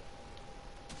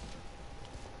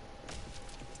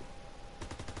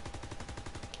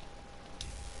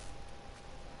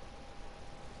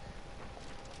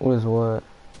 What is what?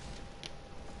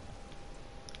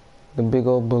 The big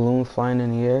old balloon flying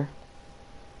in the air?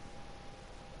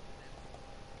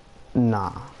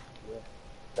 Nah. Yeah.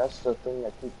 That's the thing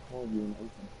that keeps pulling you in open.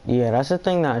 Yeah, that's the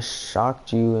thing that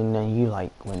shocked you and then you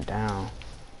like went down.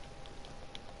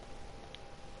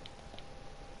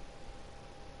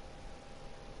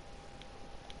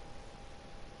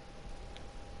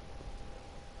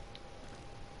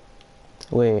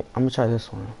 Wait, I'm gonna try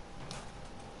this one.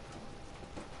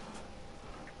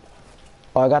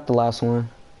 Oh, I got the last one.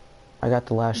 I got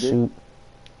the last shoot.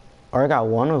 Or I got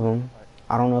one of them.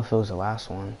 I don't know if it was the last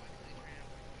one.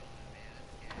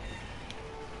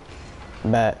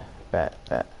 Bet, bet,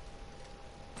 bet.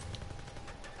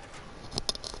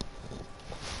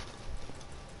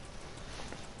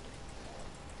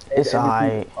 It's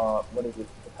alright. What is it?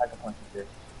 The pack of punches here.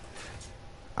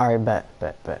 Alright, bet,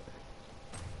 bet, bet.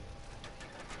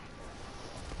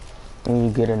 When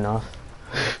you get enough.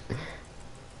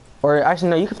 Or actually,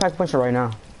 no, you can pack punch it right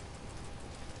now.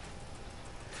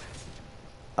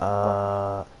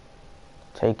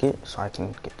 Take it so I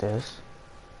can get this.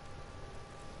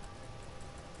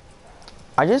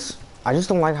 I just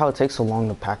don't like how it takes so long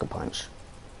to pack a punch.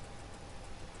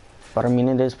 But I mean,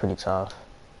 it is pretty tough.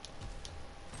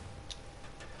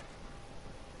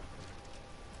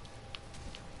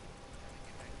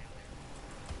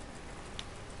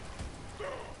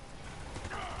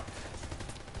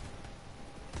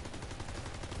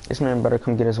 This man better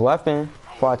come get his weapon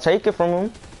before I take it from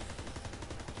him.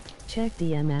 Check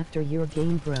DM after your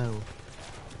game, bro.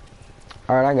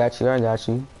 Alright, I got you, I got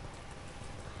you.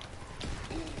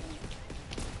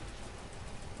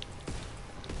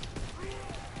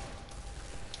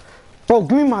 Bro,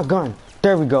 give me my gun.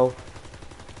 There we go.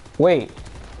 Wait.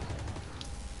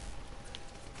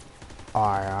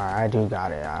 Alright, I do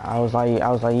got it. I was like,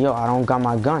 yo, I don't got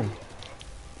my gun.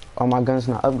 Oh, my gun's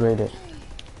not upgraded.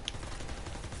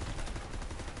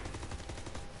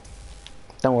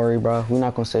 Don't worry, bro. We're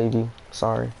not gonna save you.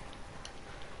 Sorry.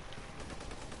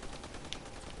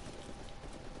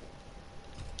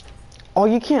 Oh,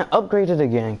 you can't upgrade it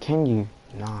again, can you?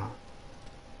 Nah.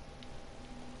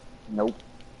 Nope.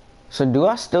 So do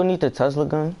I still need the Tesla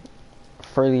gun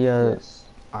for the Yes.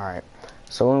 Alright.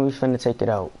 So when we finna take it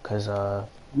out, cause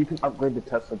You can upgrade the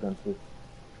Tesla gun too.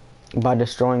 by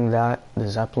destroying that, the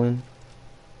Zeppelin.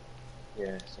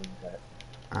 Yeah, same as that.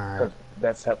 Alright. Because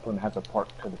that Zeppelin has a part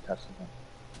to the Tesla gun.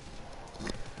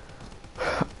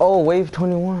 Oh, wave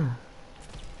 21.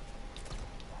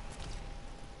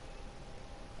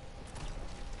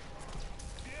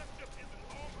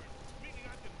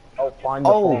 Oh, find the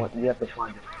phone. You have to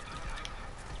find it.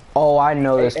 Oh, I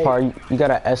know this hey. part. You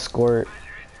gotta escort.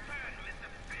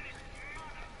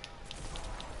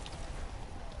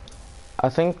 I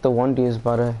think the one dude is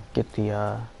about to get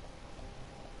the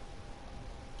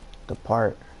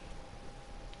part.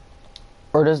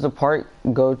 Or does the part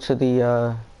go to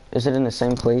the is it in the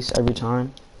same place every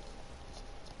time?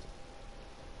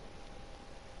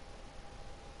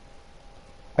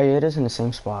 Oh yeah, it is in the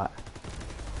same spot.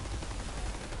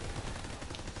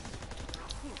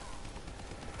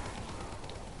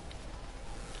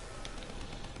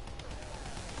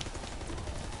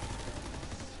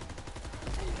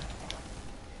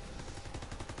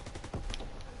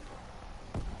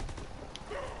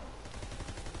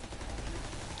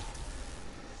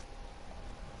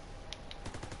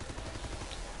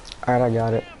 Alright, I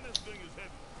got it.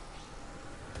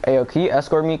 Hey, yo, can you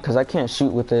escort me? Cause I can't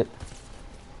shoot with it.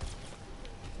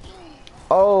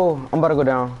 Oh, I'm about to go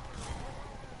down.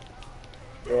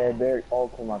 Yeah, they all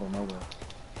come out of nowhere.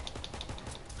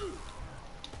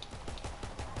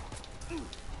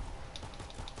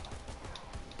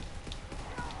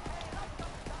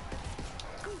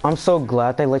 I'm so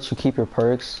glad they let you keep your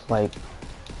perks, like,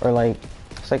 or like,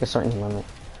 it's like a certain limit.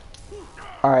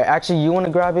 Alright, actually, you want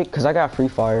to grab it? Cause I got free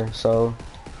fire, so.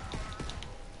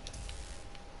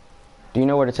 Do you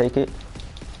know where to take it?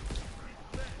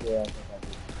 Yeah, I think I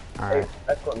do. Alright.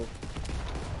 Hey, escort me.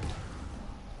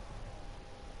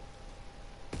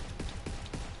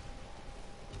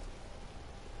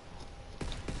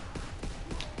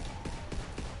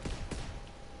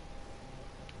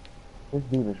 This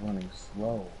dude is running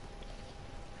slow.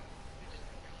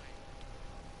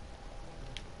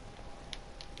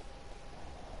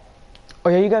 Oh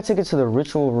yeah, you gotta take it to the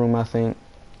ritual room, I think.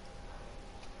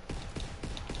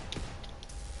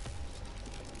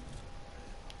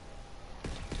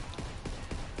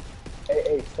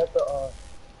 Hey, set the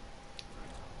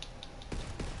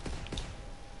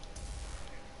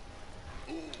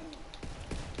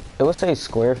It would say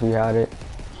square if you had it.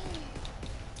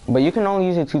 But you can only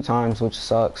use it 2 times, which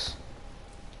sucks.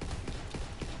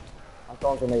 I'm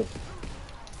throwing grenades.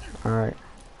 Alright.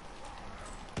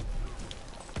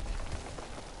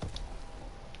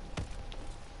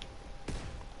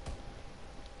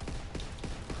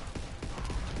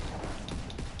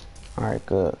 Alright,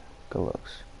 good. Good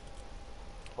looks.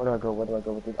 Where do I go? Where do I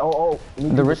go with this? Oh,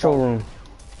 The ritual room.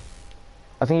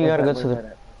 I think you gotta go to the...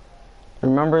 At?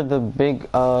 Remember the big,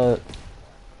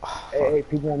 Hey,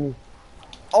 people on me.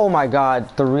 Oh my god,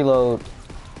 the reload.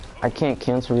 I can't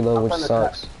cancel reload, which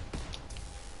sucks.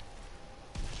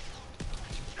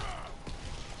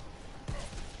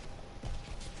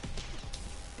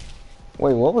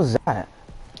 Wait, what was that?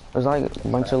 It was like a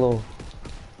bunch of little...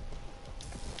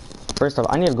 First off,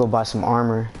 I need to go buy some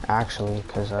armor, actually,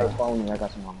 because, Hey, follow me, I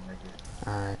got some armor right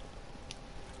here. Alright.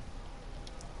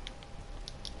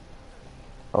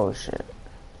 Oh, shit.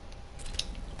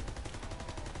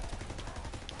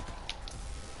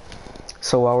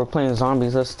 So while we're playing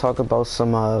zombies, let's talk about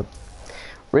some,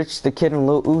 Rich the Kid and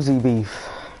Lil Uzi beef.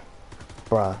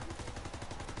 Bruh.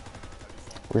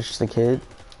 Rich the Kid.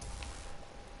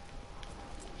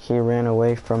 He ran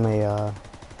away from a,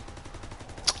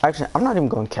 Actually, I'm not even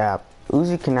going to cap.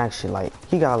 Uzi can actually, like,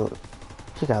 he got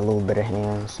a little bit of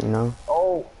hands, you know?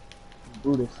 Oh,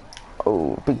 Brutus.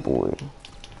 Oh, big boy.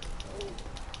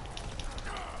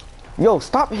 Yo,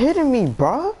 stop hitting me,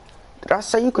 bruh. Did I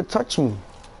say you could touch me?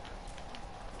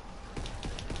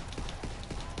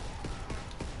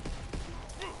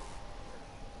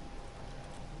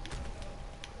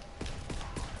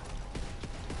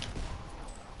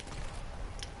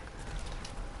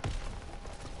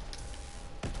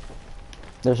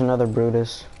 There's another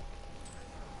Brutus.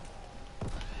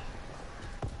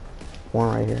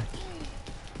 One right here.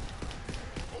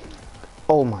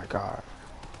 Oh my god.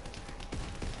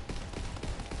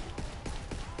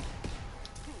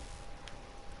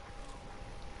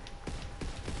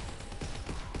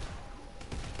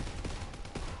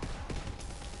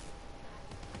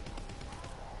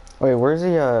 Wait, where's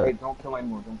the Hey, don't kill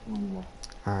anymore, don't kill anymore.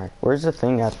 Alright, where's the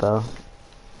thing at though?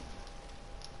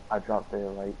 I dropped there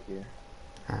right here.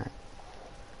 Alright.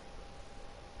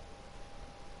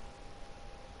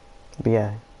 But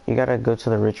yeah, you gotta go to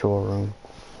the ritual room.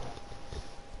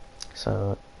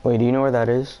 So, wait, do you know where that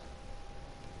is?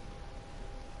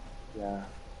 Yeah.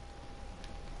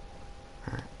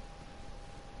 Alright.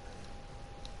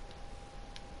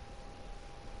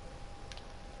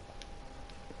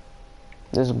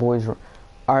 This boy's...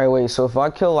 Alright, wait, so if I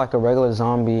kill like a regular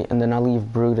zombie and then I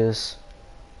leave Brutus,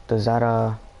 does that,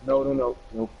 No.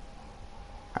 Nope.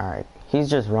 Alright, he's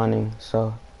just running,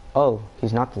 so... Oh,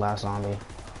 he's not the last zombie.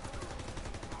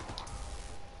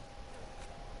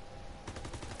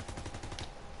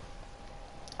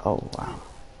 Oh, wow.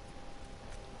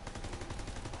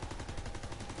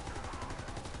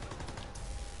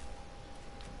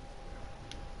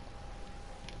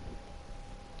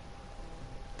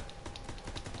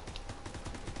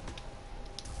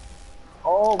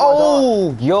 Oh my god.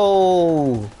 Oh,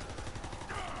 yo!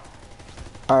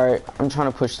 Alright, I'm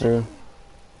trying to push through.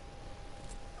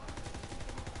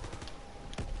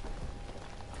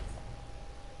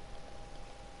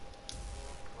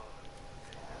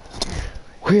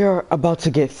 We are about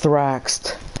to get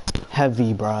thraxed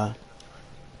heavy, bruh.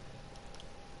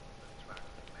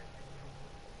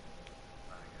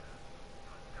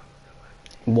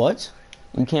 What?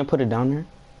 You can't put it down there?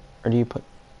 Or do you put...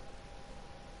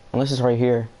 Unless it's right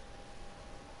here.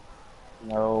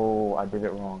 No, I did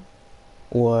it wrong.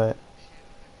 What?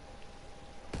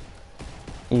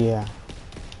 Yeah.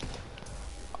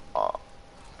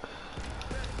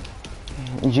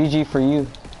 GG for you.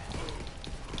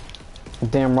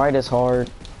 Damn right it's hard.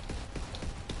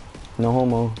 No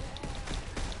homo.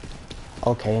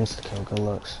 Okay, insta kill. Good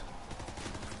looks.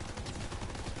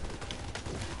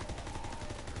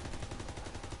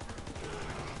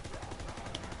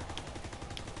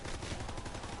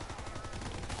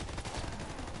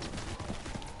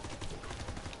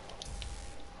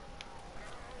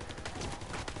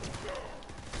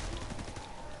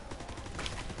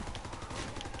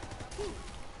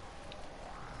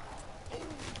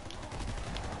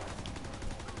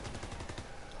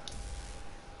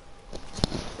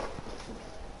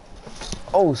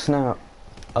 Oh snap.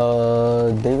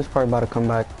 David's probably about to come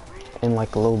back in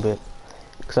like a little bit.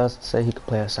 Cause I said he could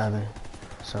play at 7.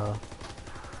 So.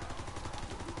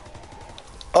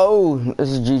 Oh, this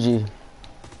is GG.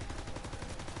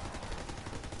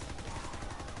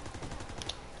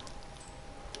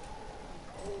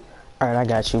 Alright, I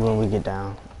got you when we get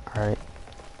down. Alright.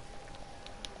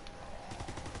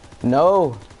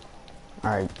 No!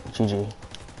 Alright, GG.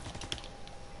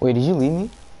 Wait, did you leave me?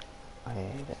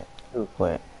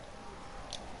 Wait.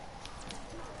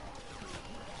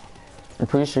 I'm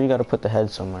pretty sure you gotta put the head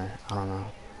somewhere. I don't know.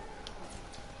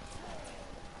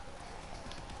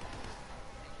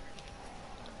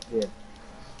 Yeah.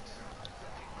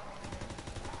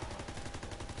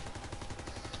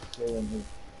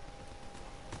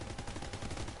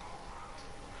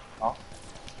 Oh.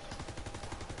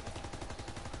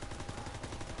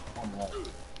 On what?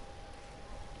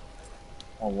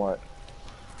 On what?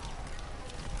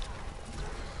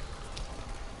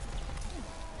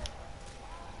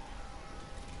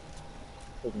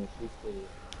 Taking a shoot for you.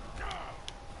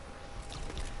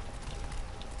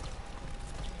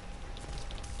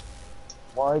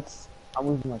 What? I'm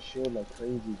losing my shield like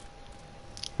crazy.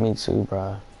 Me too,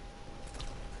 bruh.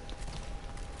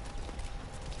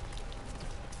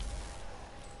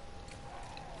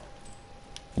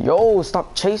 Yo,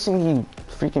 stop chasing me, you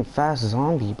freaking fast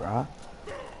zombie, bruh.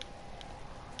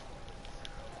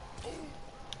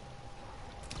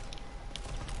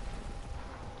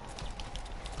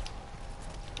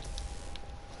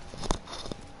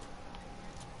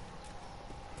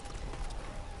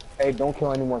 Hey, don't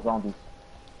kill any more zombies.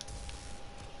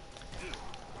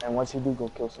 And once you do, go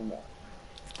kill some more.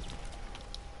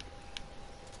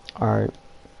 Alright.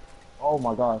 Oh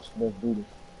my gosh, let's do this.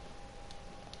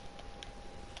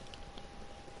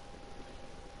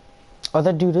 Oh,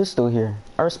 that dude is still here.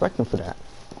 I respect him for that.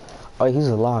 Oh, he's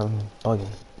alive. Bugging.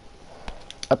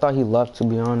 I thought he left, to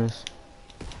be honest.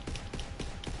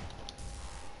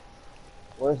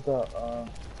 Where's the,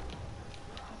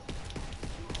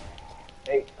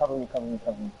 Hey, cover me, cover me,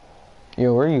 cover me.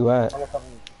 Yo, where you at? Cover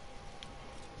me.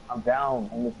 I'm down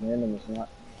on this random, it's not.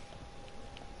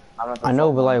 I'm not I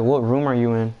know, but like, what room are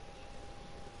you in?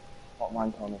 What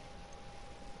mine told me.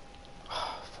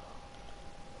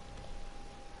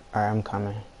 Alright, I'm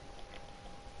coming.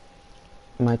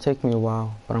 It might take me a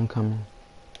while, but I'm coming.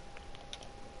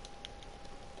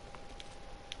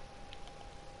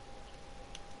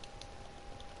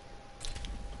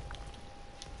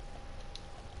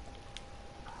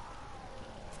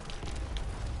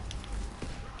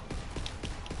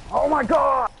 Oh my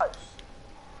gosh!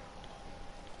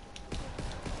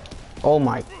 Oh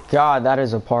my god, that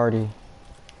is a party.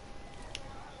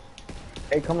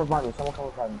 Hey, come revive me, someone come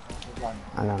revive me, someone come revive me.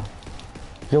 I know.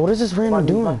 Yo, what is this random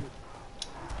doing?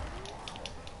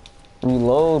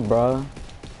 Reload, bruh.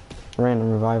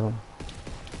 Random, revive him.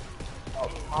 Oh,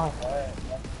 my head.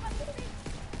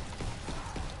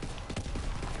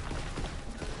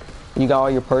 You got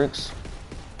all your perks?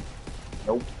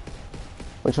 Nope.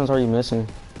 Which ones are you missing?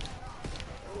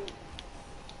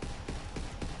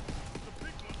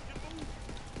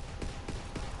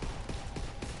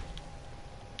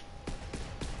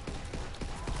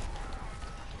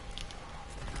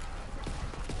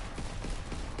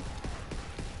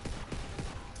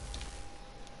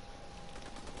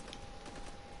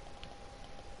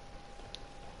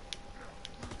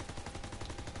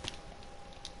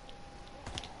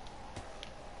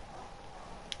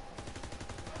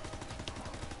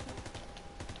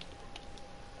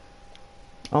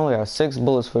 I only got 6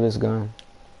 bullets for this gun.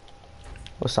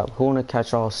 What's up? Who wanna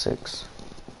catch all 6?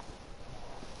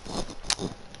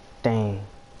 Dang.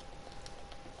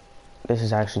 This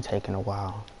is actually taking a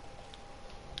while.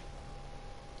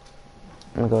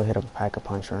 I'm gonna go hit up a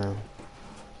pack-a-punch room.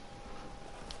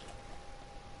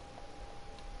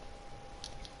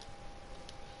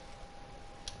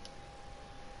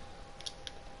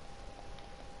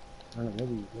 trying to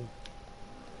maybe you.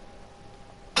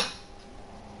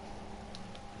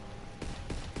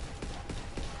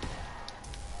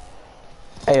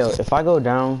 Hey, yo, if I go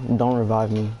down, don't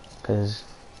revive me, cause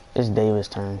it's David's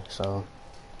turn. So,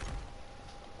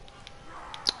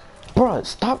 bruh,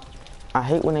 stop. I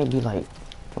hate when they be like,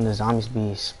 when the zombies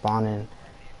be spawning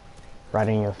right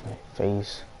in your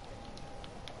face.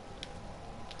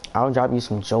 I'll drop you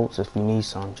some jolts if you need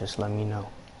some. Just let me know.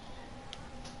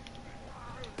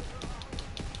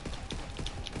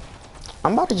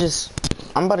 I'm about to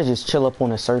just chill up on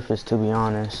the surface, to be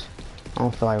honest. I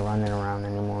don't feel like running around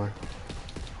anymore.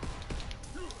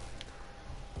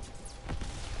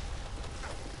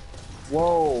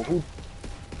 Whoa, who?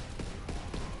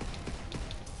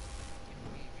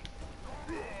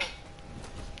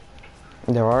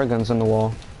 There are guns on the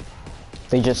wall.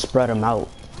 They just spread them out,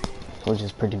 which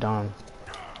is pretty dumb.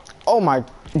 Oh my,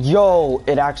 yo,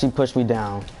 it actually pushed me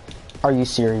down. Are you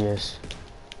serious?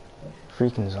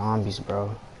 Freaking zombies,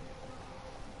 bro.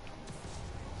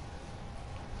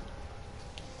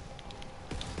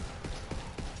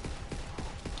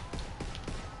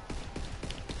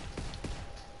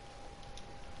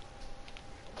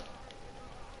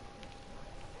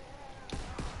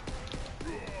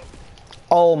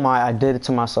 Oh my, I did it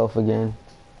to myself again.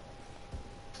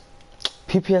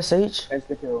 PPSH? That's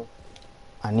the kill.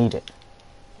 I need it.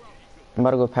 I'm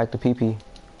about to go pack the PP.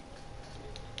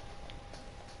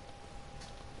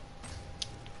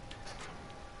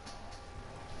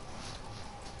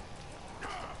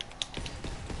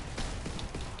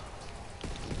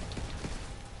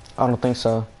 I don't think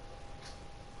so.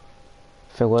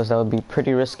 If it was, that would be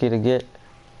pretty risky to get.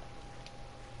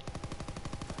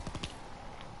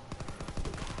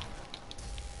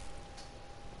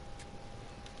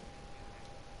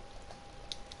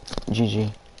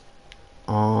 GG.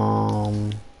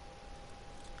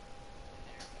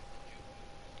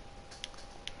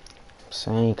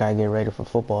 Saying you gotta get ready for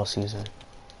football season.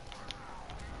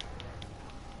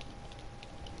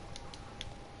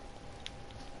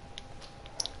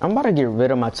 I'm about to get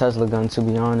rid of my Tesla gun, to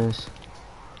be honest.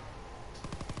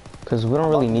 Cause we don't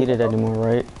really need it anymore,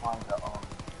 right?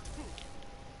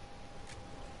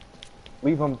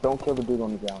 Leave him. Don't kill the dude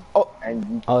on the ground. Oh,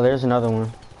 and oh, there's another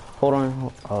one. Hold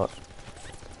on. Oh.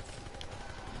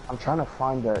 I'm trying to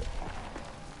find that.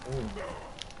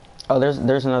 Oh,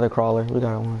 there's another crawler. We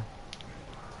got one.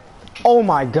 Oh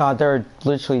my God, there are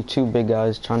literally two big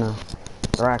guys trying to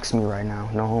rax me right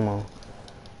now. No homo.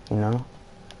 You know?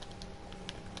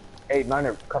 Hey,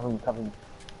 Niner, cover me, cover me.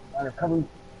 Niner, cover me.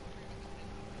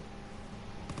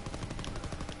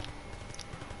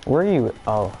 Where are you?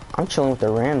 Oh, I'm chilling with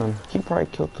the random. He probably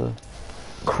killed the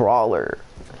crawler.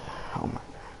 Oh my.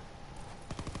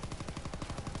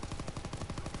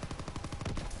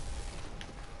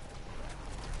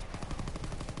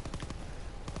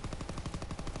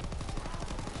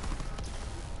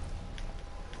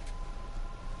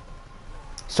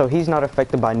 So he's not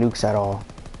affected by nukes at all.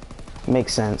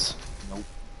 Makes sense. Nope.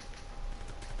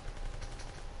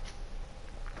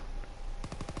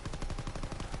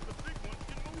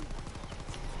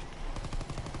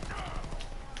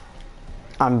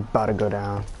 I'm about to go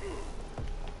down.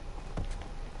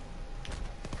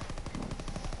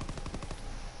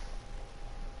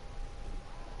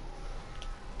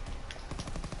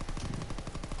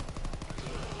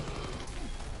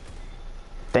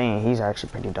 Dang, he's actually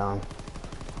pretty dumb.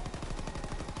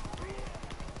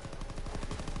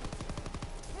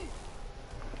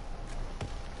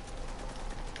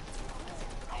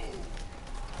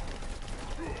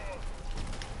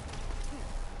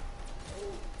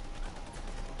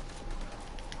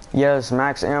 Yes,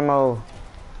 max ammo.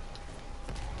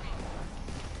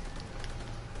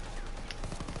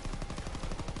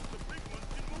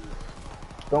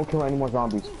 Don't kill any more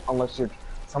zombies unless you're.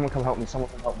 Someone come help me. Someone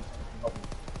come help me. Someone come help me.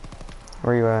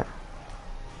 Where you at?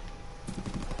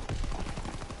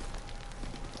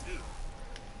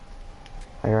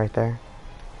 Are you right there?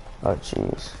 Oh,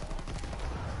 jeez.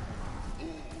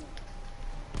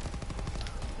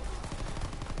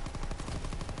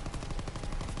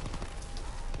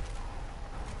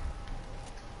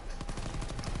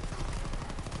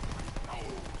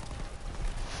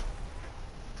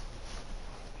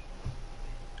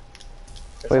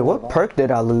 Wait, what perk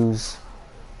did I lose?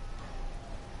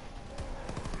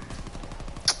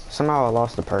 Somehow I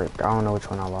lost the perk. I don't know which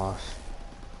one I lost.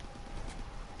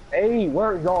 Hey,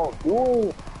 where y'all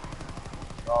doing?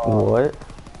 What?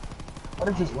 What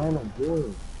is this random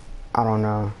doing? I don't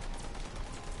know.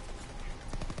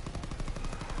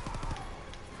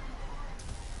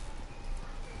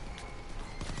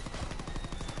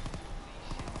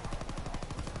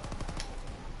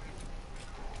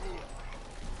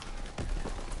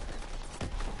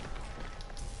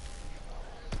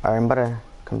 Alright, I'm about to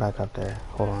come back up there.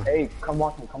 Hold on. Hey, come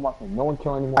watch me, come watch me. No one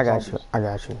kill any more I got you. zombies. I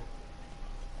got you.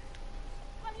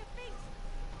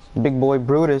 Big boy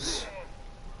Brutus.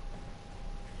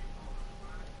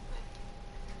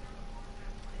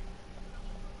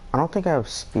 I don't think I have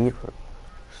speed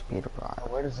ride.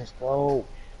 Where does this go?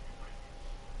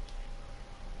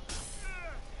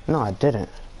 No, I didn't.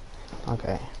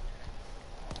 Okay.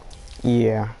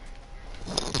 Yeah.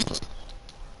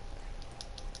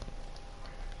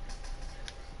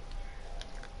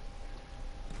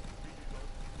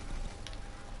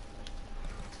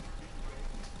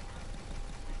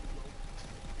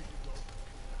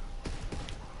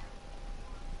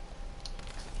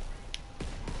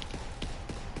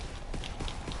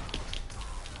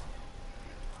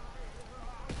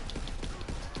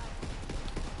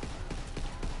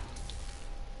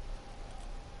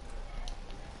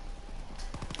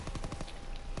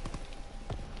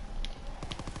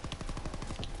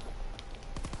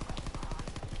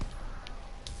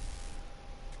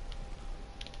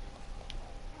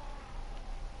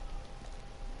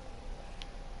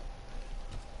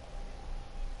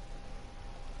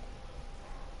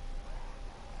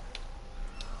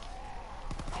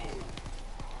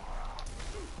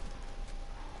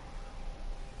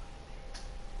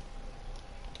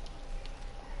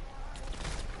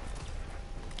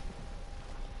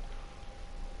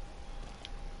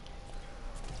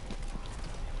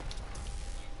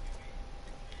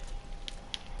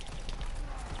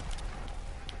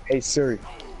 Hey Siri,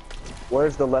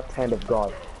 where's the left hand of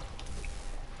God?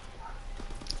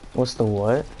 What's the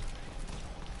what?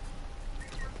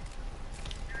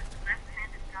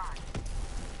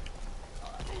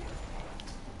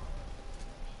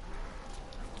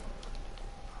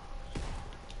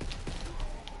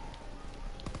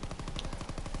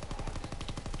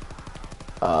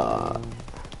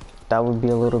 That would be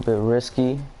a little bit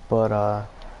risky, but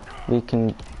we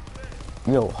can.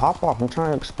 Yo, hop off. I'm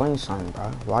trying to explain something, bro.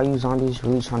 Why you zombies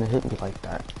really trying to hit me like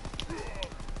that?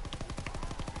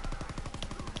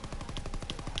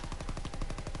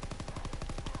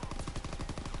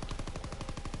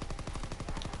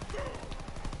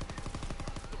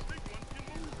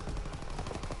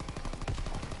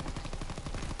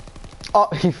 Oh,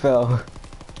 he fell.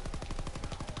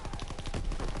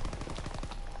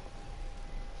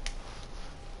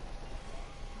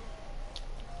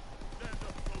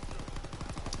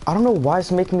 I don't know why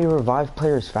it's making me revive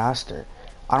players faster.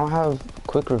 I don't have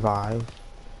quick revive.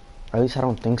 Or at least I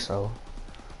don't think so.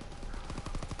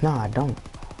 No, I don't.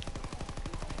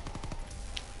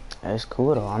 It's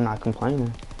cool though, I'm not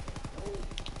complaining.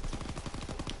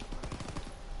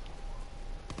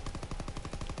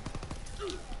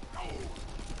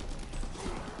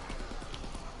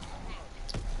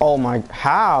 Oh my,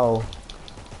 how?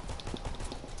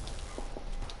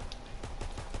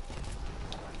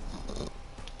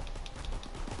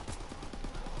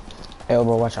 Hey,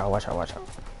 bro, watch out, watch out, watch out.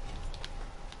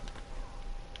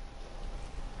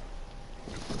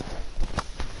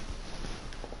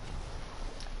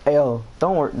 Hey, yo,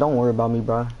 don't worry about me,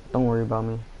 bro. Don't worry about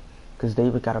me. Cause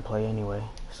David gotta play anyway,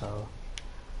 so.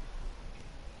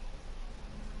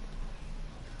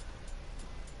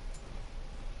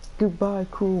 Goodbye,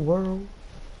 cool world.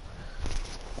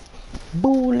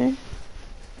 Booling.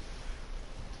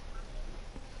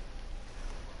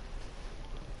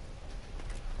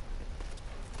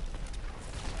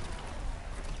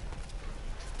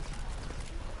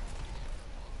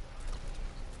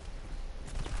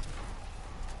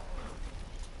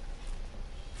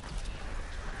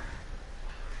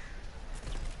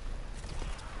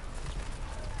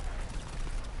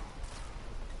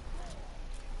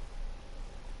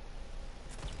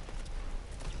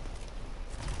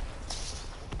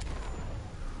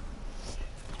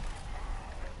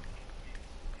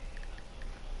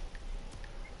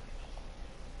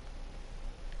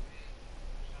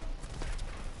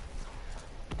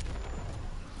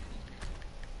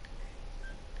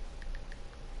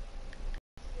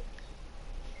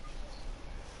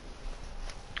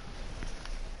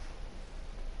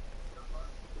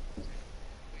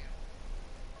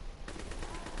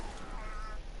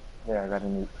 Yeah, I got a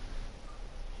new.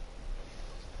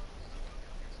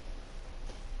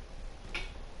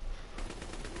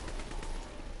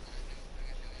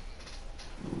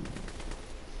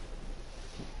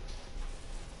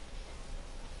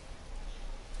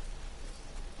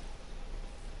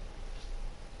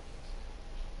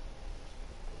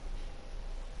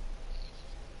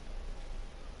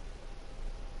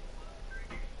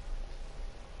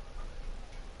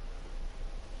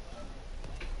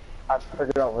 I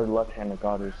figured out where the left hand of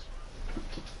God is.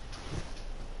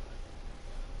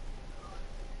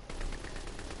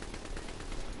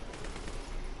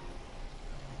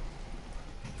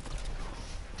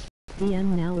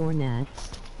 DM now or not.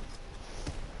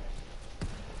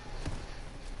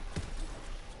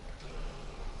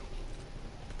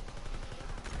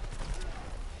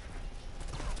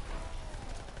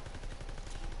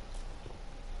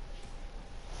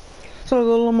 So I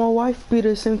go let my wife be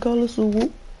the same color, so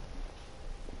whoop.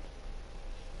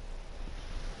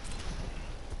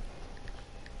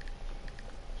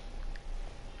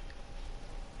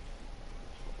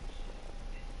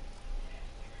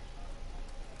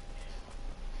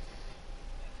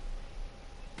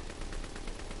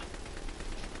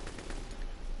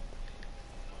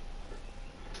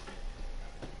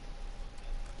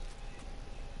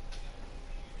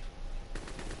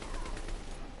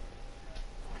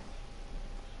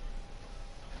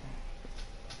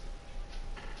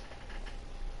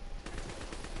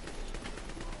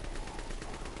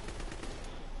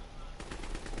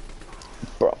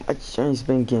 Bro, my joint's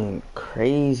been getting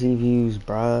crazy views,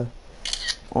 bruh.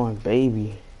 On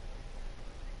baby.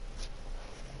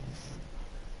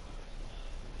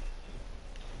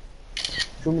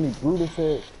 Too many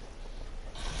Brutuses.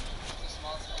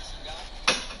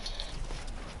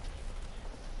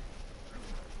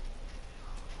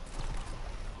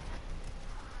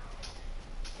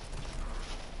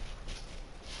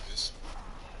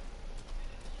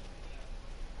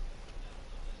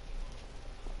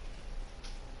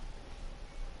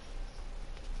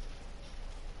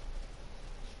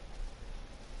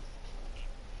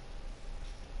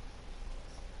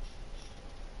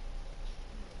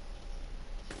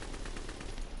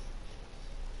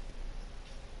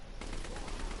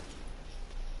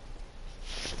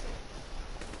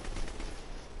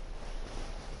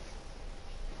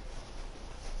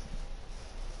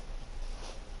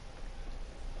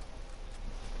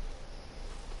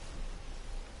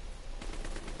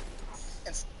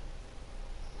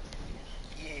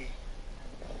 Yeah,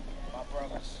 my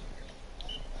brothers.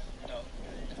 No,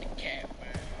 the cat,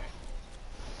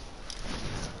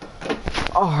 man.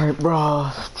 Alright, bro.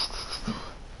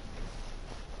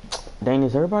 Dang,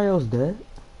 is everybody else dead?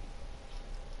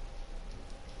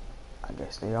 I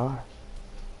guess they are.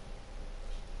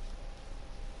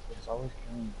 It's always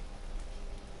killing.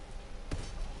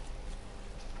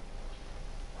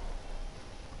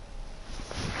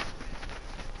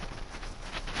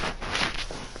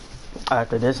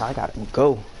 After this, I gotta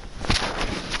go.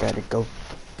 Gotta go.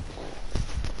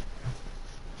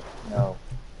 No.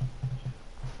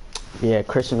 Yeah,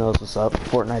 Christian knows what's up.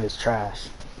 Fortnite is trash.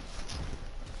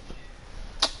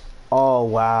 Oh,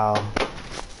 wow.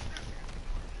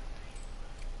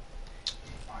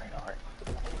 Alright.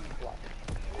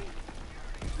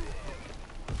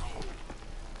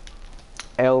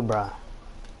 L, bruh.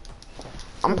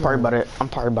 I'm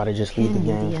probably about to just leave the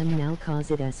game. DM now cause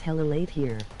it as hella late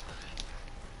here.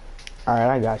 Alright,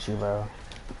 I got you, bro.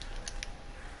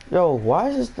 Yo, why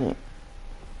is this thing?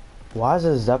 Why is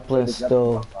the Zeppelin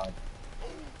still?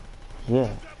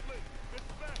 Yeah.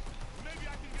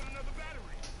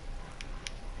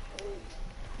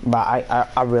 But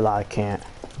I realize I can't.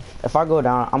 If I go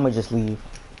down, I'm gonna just leave.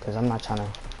 Because I'm not trying to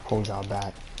hold y'all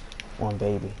back on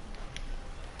baby.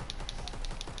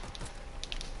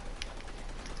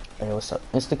 Hey, what's up?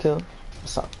 Insta-kill?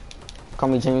 What's up? Call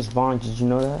me James Bond. Did you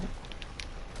know that?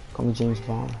 Call me James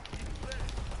Bond.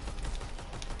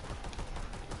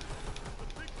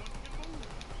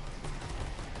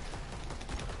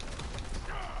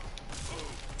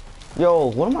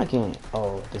 Yo, what am I getting?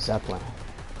 Oh, the Zeppelin.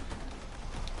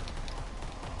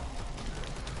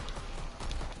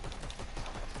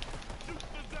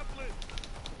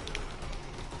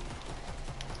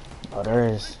 Oh, there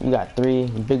is. You got 3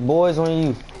 big boys on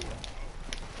you.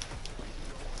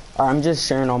 Alright, I'm just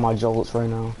sharing all my jolts right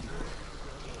now.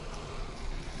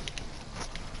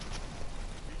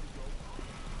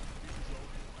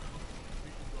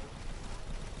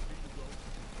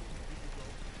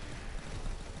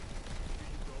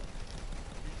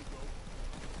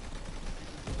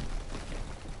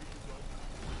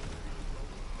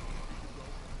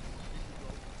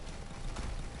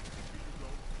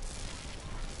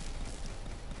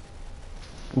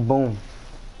 Boom.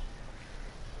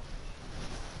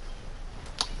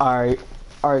 Alright,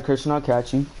 Christian, I'll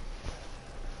catch you.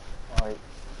 Alright.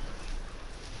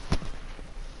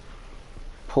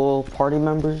 Pull party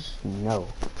members? No.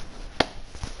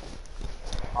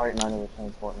 Alright, 9 of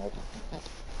the Fortnite.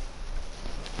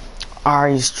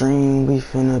 Alright, stream, we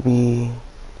finna be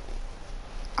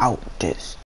out this.